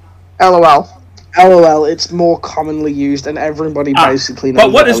 LOL. LOL, it's more commonly used, and everybody basically knows.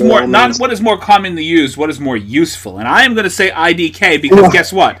 But what is LOL more means. not what is more commonly used? What is more useful? And I am going to say IDK because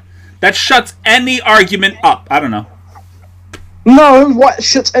guess what? That shuts any argument up. I don't know. No, what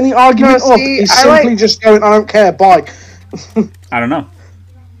shuts any argument up is simply just going, I don't care, bye. I don't know.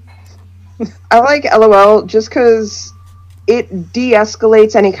 I like LOL just because it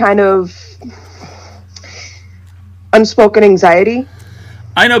de-escalates any kind of unspoken anxiety.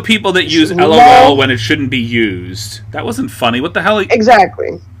 I know people that use LOL when it shouldn't be used. That wasn't funny. What the hell?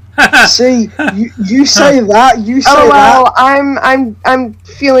 Exactly. See, you say that. You say LOL, that. I'm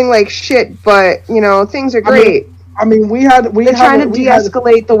feeling like shit, but things are great. I mean, they're trying to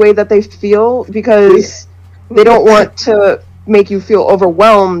de-escalate the way that they feel because they don't want to make you feel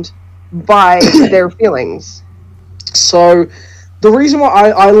overwhelmed by their feelings. So, the reason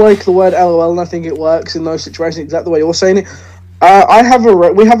why I like the word LOL and I think it works in those situations exactly the way you're saying it.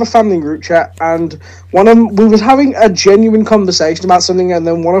 We have a family group chat, and we was having a genuine conversation about something, and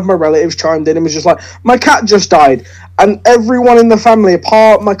then one of my relatives chimed in and was just like, "My cat just died," and everyone in the family,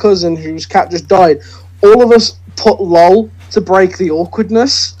 apart my cousin whose cat just died, all of us put lol to break the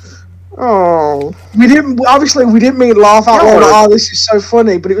awkwardness. Oh, we didn't mean laugh out loud. Oh, this is so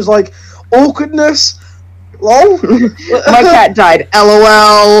funny, but it was like awkwardness. Lol. My cat died.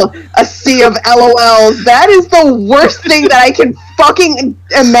 LOL. A sea of LOLs. That is the worst thing that I can fucking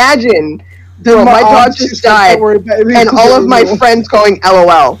imagine. Bro, my dog just died, and all of my friends going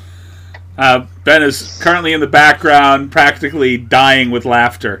LOL. Ben is currently in the background, practically dying with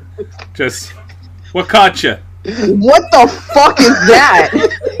laughter. Just, what caught you? What the fuck is that?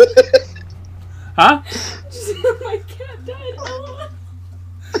 Huh? My cat died. LOL.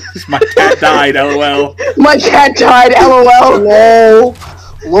 My cat died, LOL. My cat died, LOL. Lol.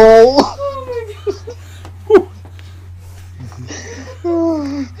 Lol.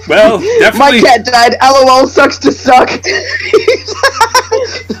 Oh Well, definitely. My cat died, LOL sucks to suck.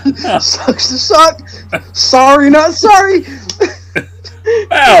 Sucks to suck. Sorry, not sorry.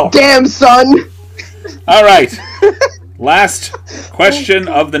 Well. Damn, son. All right. Last question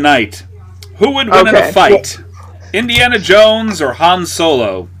of the night. Who would win in a fight? Indiana Jones or Han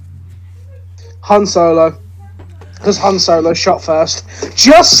Solo? Han Solo. Because Han Solo shot first.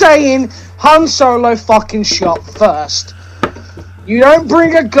 Just saying, Han Solo fucking shot first. You don't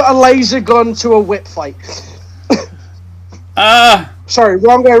bring a laser gun to a whip fight. Sorry,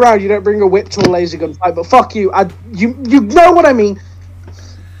 wrong way around. You don't bring a whip to a laser gun fight, but fuck you. You know what I mean.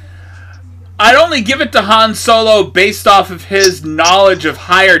 I'd only give it to Han Solo based off of his knowledge of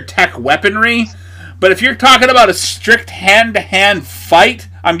higher tech weaponry. But if you're talking about a strict hand-to-hand fight,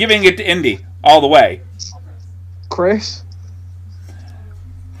 I'm giving it to Indy all the way. Chris?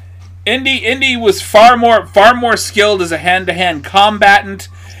 Indy was far more skilled as a hand-to-hand combatant.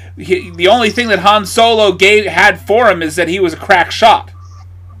 The only thing that Han Solo had for him is that he was a crack shot.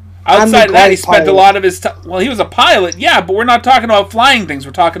 Outside of that, he spent a lot of his time... Well, he was a pilot, yeah, but we're not talking about flying things.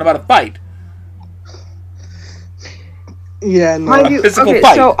 We're talking about a fight. Yeah, no. Physical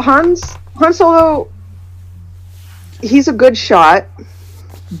fight. So Han Solo, he's a good shot,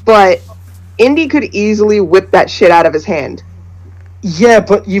 but Indy could easily whip that shit out of his hand. Yeah,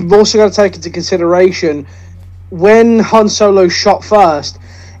 but you've also got to take into consideration when Han Solo shot first,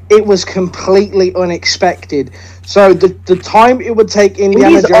 it was completely unexpected. So the time it would take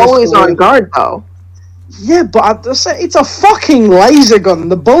Indiana Jones... He's always on guard, though. Yeah, but it's a fucking laser gun.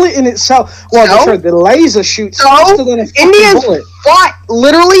 The bullet in itself... Well, that's right, the laser shoots faster than a fucking bullet. Fought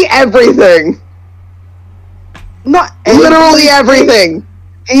literally everything. Not literally everything.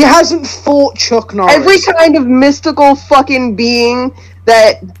 He hasn't fought Chuck Norris. Every kind of mystical fucking being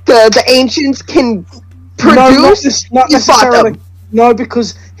that the ancients can produce, not he fought necessarily. them. No,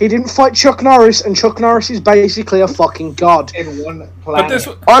 because he didn't fight Chuck Norris, and Chuck Norris is basically a fucking god. In one But planet, this,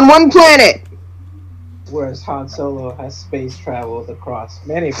 On one planet. whereas Han Solo has space traveled across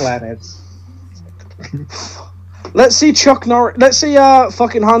many planets. Let's see Chuck Norris. Let's see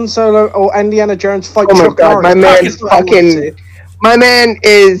fucking Han Solo or Indiana Jones fight Oh my Chuck god, Norris. my man's That's what I wanna see. fucking... My man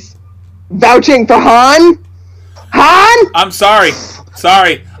is vouching for Han? Han? I'm sorry.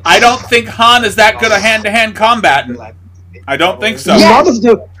 I don't think Han is that good a hand-to-hand combatant. I don't think so. Yeah.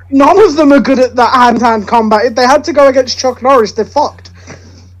 None of them are good at that hand-to-hand combat. If they had to go against Chuck Norris, they're fucked.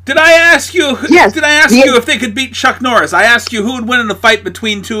 Did I ask you? Yes. Did I ask you if they could beat Chuck Norris? I asked you who would win in a fight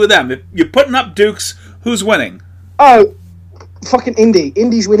between two of them. If you're putting up Dukes, who's winning? Oh, fucking Indy.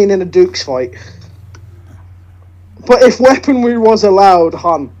 Indy's winning in a Dukes fight. But if weaponry was allowed,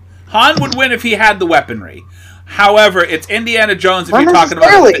 Han. Han would win if he had the weaponry. However, it's Indiana Jones if Not you're talking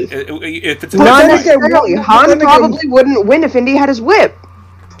about if it's a Not then fight. again, necessarily. but Han then again- probably wouldn't win if Indy had his whip.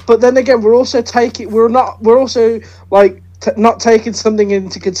 But then again, we're also not taking something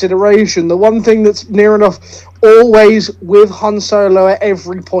into consideration. The one thing that's near enough always with Han Solo at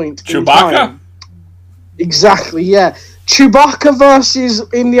every point. in Chewbacca? time. Exactly, yeah. Chewbacca versus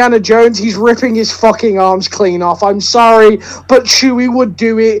Indiana Jones, he's ripping his fucking arms clean off. I'm sorry, but Chewie would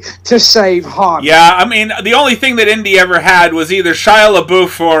do it to save Han. Yeah, I mean, the only thing that Indy ever had was either Shia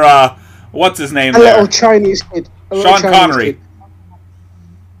LaBeouf or, what's his name A there? little Chinese kid. A little Sean Chinese Connery. kid.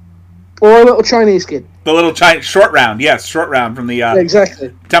 Or a little Chinese kid. The little short round. Yes, short round from the Yeah,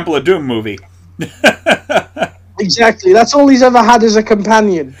 exactly. Temple of Doom movie. Exactly. That's all he's ever had as a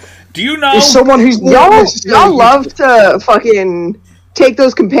companion. Do you know? Is someone who's not necessarily Y'all love to fucking take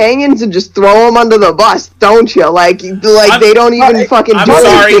those companions and just throw them under the bus, don't you? Like they don't even fucking I'm do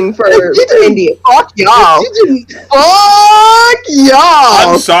sorry. anything for India. Fuck y'all. You didn't. Fuck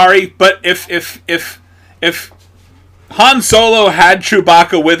y'all. I'm sorry, but if Han Solo had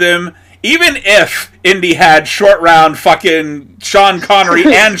Chewbacca with him, even if Indy had short round fucking Sean Connery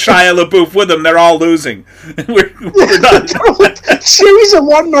and Shia LaBeouf with him, they're all losing. we're done. Chewie's a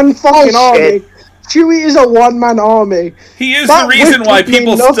one-man fucking Bullshit. army. Chewie is a one-man army. He is That the reason whip why would mean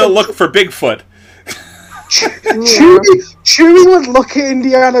people nothing. still look for Bigfoot. Chewie would look at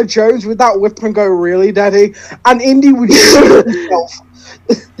Indiana Jones with that whip and go, "Really, Daddy?" And Indy would shoot himself.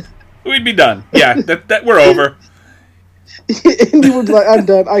 We'd be done. Yeah, that we're over. Indy would be like, "I'm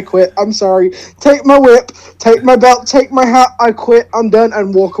done. I quit. I'm sorry. Take my whip. Take my belt. Take my hat. I quit. I'm done,"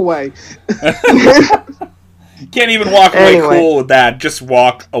 and walk away. Can't even walk away Anyway. cool with that. Just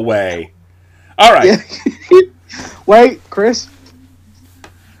walk away. All right. Yeah. Wait, Chris.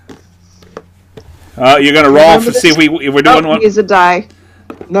 You're gonna roll Remember to see if we're doing Oh, one. he's a die.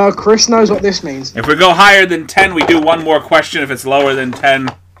 No, Chris knows what this means. If we go higher than 10, we do one more question. If it's lower than 10,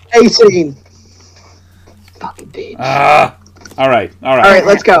 18. Fucking bitch. all right. All right,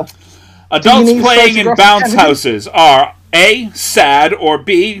 let's go. Adults Do you need playing in photographic bounce evidence? houses are A, sad, or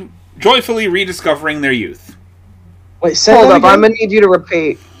B, joyfully rediscovering their youth. Wait, say Hold that up, again? I'm gonna need you to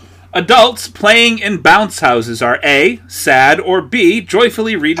repeat. Adults playing in bounce houses are A, sad, or B,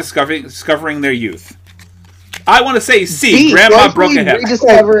 joyfully rediscovering their youth. I want to say C, B, Grandma joyfully broke a hip.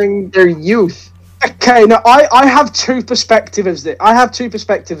 rediscovering their youth. Okay, now I have two perspectives. I have two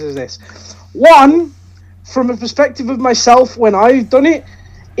perspectives of this. One, from a perspective of myself, when I've done it,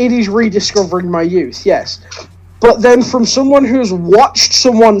 it is rediscovering my youth, yes. But then from someone who's watched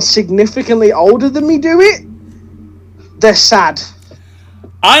someone significantly older than me do it, they're sad.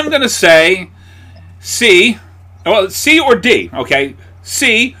 I'm going to say C, well, C or D, okay?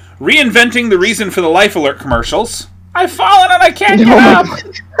 C, reinventing the reason for the Life Alert commercials. I've fallen and I can't get up.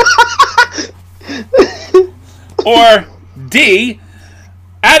 Or D,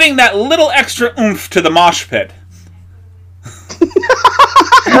 adding that little extra oomph to the mosh pit.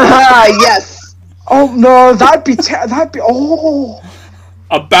 Yes. Oh no, that'd be oh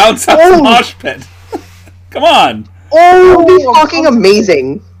A bounce house Oh. mosh pit. Come on. That would be oh. fucking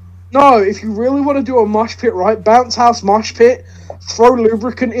amazing. No, if you really want to do a mosh pit, right? Bounce house mosh pit, throw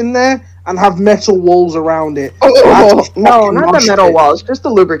lubricant in there, and have metal walls around it. Oh, That's no, fucking not mosh the metal pit. walls, just the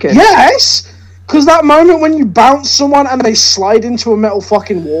lubricant. Yes, because that moment when you bounce someone and they slide into a metal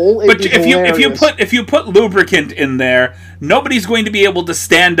fucking wall. it'd But be if you put lubricant in there, nobody's going to be able to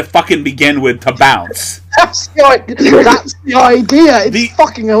stand to fucking begin with to bounce. that's the idea. It's The-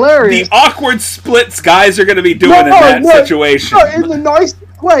 fucking The hilarious. awkward splits guys are going to be doing in that situation. No, in the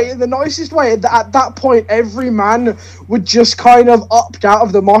nicest way. At that point, every man would just kind of opt out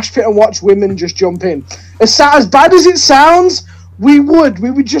of the mosh pit and watch women just jump in. As bad as it sounds, We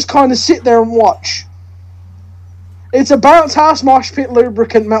would just kind of sit there and watch. It's a bounce house, mosh pit,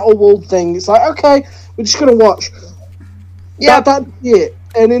 lubricant, metal wall thing. It's like, okay, we're just gonna watch. Yeah. That's it.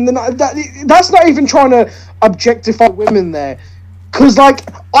 And in that's not even trying to objectify women there. Because, like,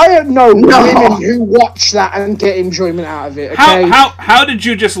 I don't know women who watch that and get enjoyment out of it, okay? How did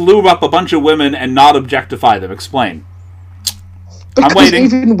you just lube up a bunch of women and not objectify them? Explain. Because I'm waiting.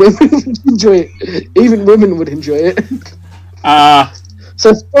 even women would enjoy it. Even women would enjoy it.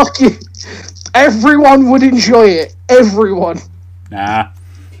 So, fuck you. Everyone would enjoy it. Everyone. Nah.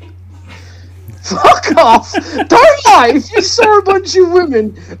 Fuck off! Don't lie! If you saw a bunch of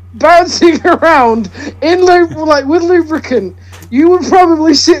women bouncing around with lubricant, you would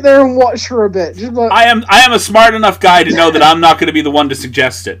probably sit there and watch for a bit. Just like, I am a smart enough guy to know that I'm not going to be the one to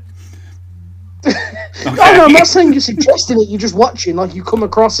suggest it. Okay. No, I'm not saying you're suggesting it. You're just watching. Like, you come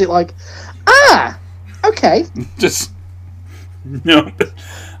across it like, okay. Just no.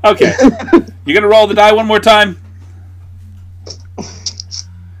 Okay. You gonna roll the die one more time?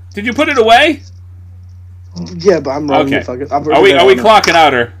 Did you put it away? Yeah, but I'm wrong. Okay. Are we clocking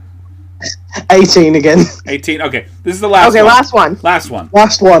out her? 18 again. 18. Okay. This is the last one. Okay, last one.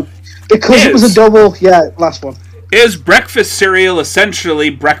 Last one. Because it was a double. Yeah, last one. Is breakfast cereal essentially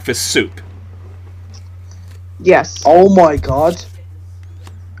breakfast soup? Yes. Oh my god.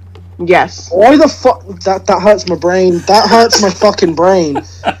 Yes. Why the fuck? That hurts my brain. That hurts my fucking brain.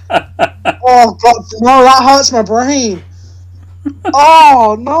 Oh god, no, that hurts my brain.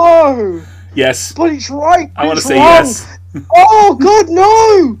 Oh no. Yes. But it's right. I want to say wrong. yes. Oh god,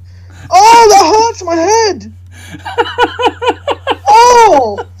 no. Oh, that hurts my head.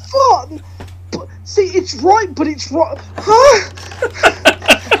 Oh, fuck. But, see, it's right, but it's wrong. Huh?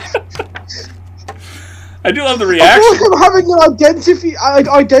 I do love the I reaction. feel like I'm having an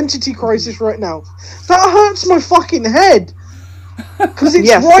identity crisis right now. That hurts my fucking head. Because it's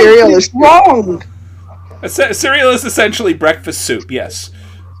right, cereal but is it's wrong. Cereal is essentially breakfast soup, yes.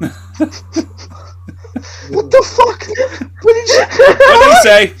 What the fuck? What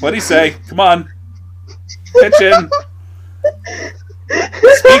did he say? Come on. Pitch in.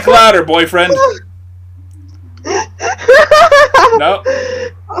 Speak louder, boyfriend. No.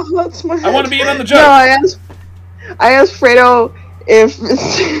 Oh, that's my head. I want to be in on the joke. No, I asked Fredo if...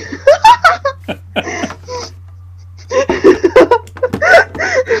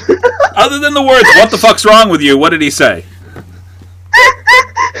 Other than the words, what the fuck's wrong with you, what did he say?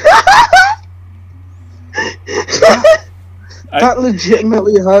 That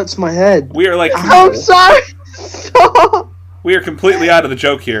legitimately hurts my head. We are like... I'm sorry. Stop. We are completely out of the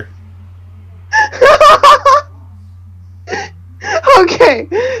joke here. Okay,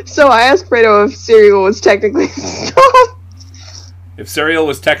 so I asked Fredo if cereal was technically stop. If cereal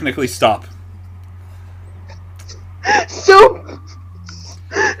was technically stop. So...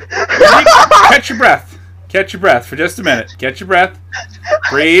 Catch your breath. Catch your breath for just a minute. Catch your breath.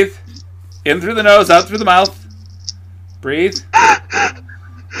 Breathe. In through the nose, out through the mouth. Breathe.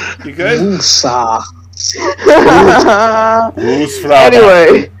 You good? Woosah.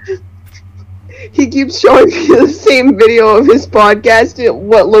 Anyway, he keeps showing me the same video of his podcast,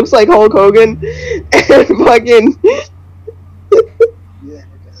 what looks like Hulk Hogan, and fucking...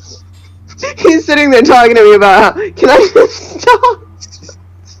 He's sitting there talking to me about how, can I just stop?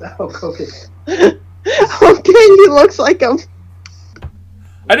 Hulk Hogan. Okay, he looks like a...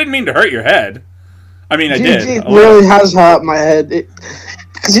 I didn't mean to hurt your head. I mean, I did. It really has hurt my head.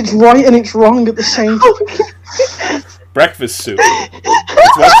 Because it's right and it's wrong at the same time. Breakfast soup.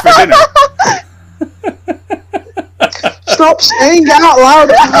 It's what's for dinner. Stop saying it out loud.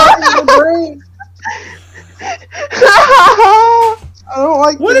 It's hurting my brain. I don't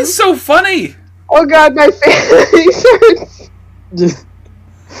like What this. is so funny? Oh god, my face hurts.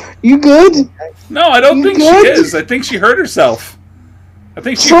 You good? No, I don't You think good? she is. I think she hurt herself. I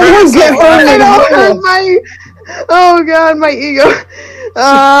think she Someone hurt get herself. her in Oh, here. my... Oh god, my ego.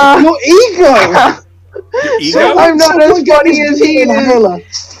 Your ego. Ego? I'm not Someone as get funny this as he being is. inhaler.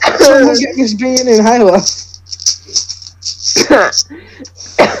 Someone get this being inhaler.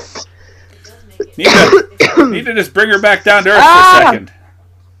 Need to just bring her back down to earth for a second.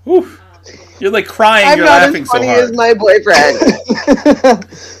 Whew. You're like crying. I'm You're not laughing as so funny hard. as my boyfriend.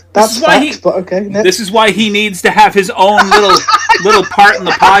 That's is why facts, but okay. Next. This is why he needs to have his own little part in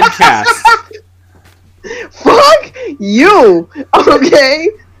the podcast. Fuck you. Okay.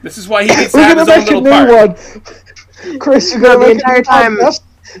 This is why he needs to We're have gonna his own make a little new part. one. Chris, you're The gonna make entire a new time- podcast.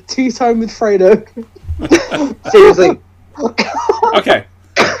 Tea time with Fredo. Seriously. Okay,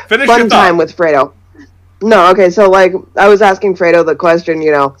 finish Fun your time thought. with Fredo. No, okay, so like I was asking Fredo the question,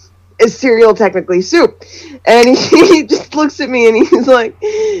 is cereal technically soup? And he just looks at me and he's like,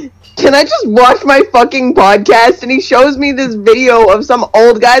 can I just watch my fucking podcast? And he shows me this video of some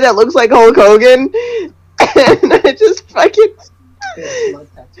old guy that looks like Hulk Hogan. And I just fucking...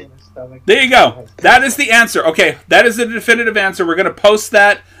 There you go. That is the answer. Okay, that is the definitive answer. We're going to post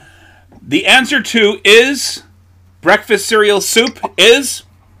that. The answer to is breakfast cereal soup is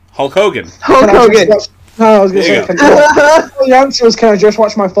Hulk Hogan. Hulk Hogan. No, I was going to say, the answer is, can I just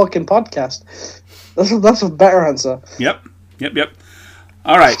watch my fucking podcast? That's a better answer. Yep.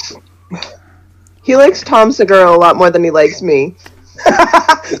 All right. He likes Tom Segura a lot more than he likes me.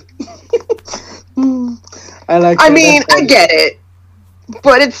 I mean, I get it.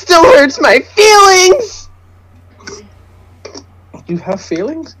 But it still hurts my feelings. You have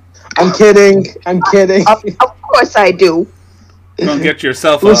feelings? I'm kidding. Of course I do. Don't get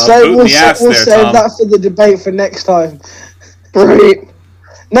yourself a We'll boot in the ass save there, Tom. that for the debate for next time. Right.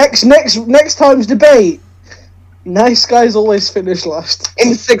 Next time's debate. Nice guys always finish last.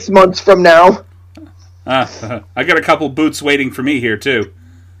 In 6 months from now. I got a couple boots waiting for me here, too.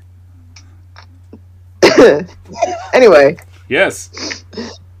 Anyway. Yes.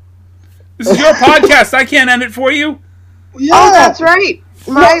 This is your podcast. I can't end it for you. Yeah. Oh, that's right.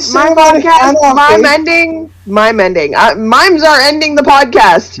 My podcast, mime ending. Mimes are ending the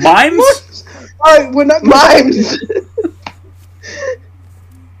podcast. Mimes? What? Alright, we're not Mimes.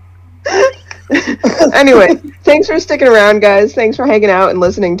 Anyway, thanks for sticking around, guys. Thanks for hanging out and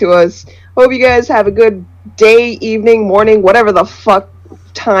listening to us. Hope you guys have a good day, evening, morning, whatever the fuck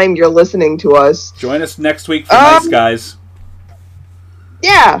time you're listening to us. Join us next week for Nice Guys.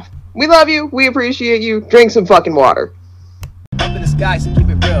 Yeah, we love you. We appreciate you. Drink some fucking water. Up in the sky, so keep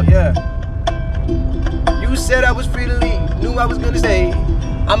it real, yeah. You said I was free to leave, knew I was gonna stay.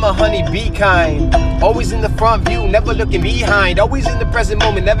 I'm a honeybee kind, always in the front view, never looking behind. Always in the present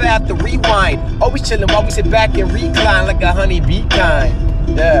moment, never have to rewind. Always chilling while we sit back and recline like a honeybee kind.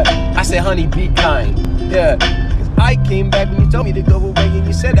 Yeah, I said honeybee kind, yeah. Cause I came back when you told me to go away, and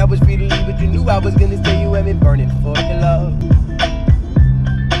you said I was free to leave, but you knew I was gonna stay. You had me burning for your love.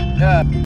 Yeah.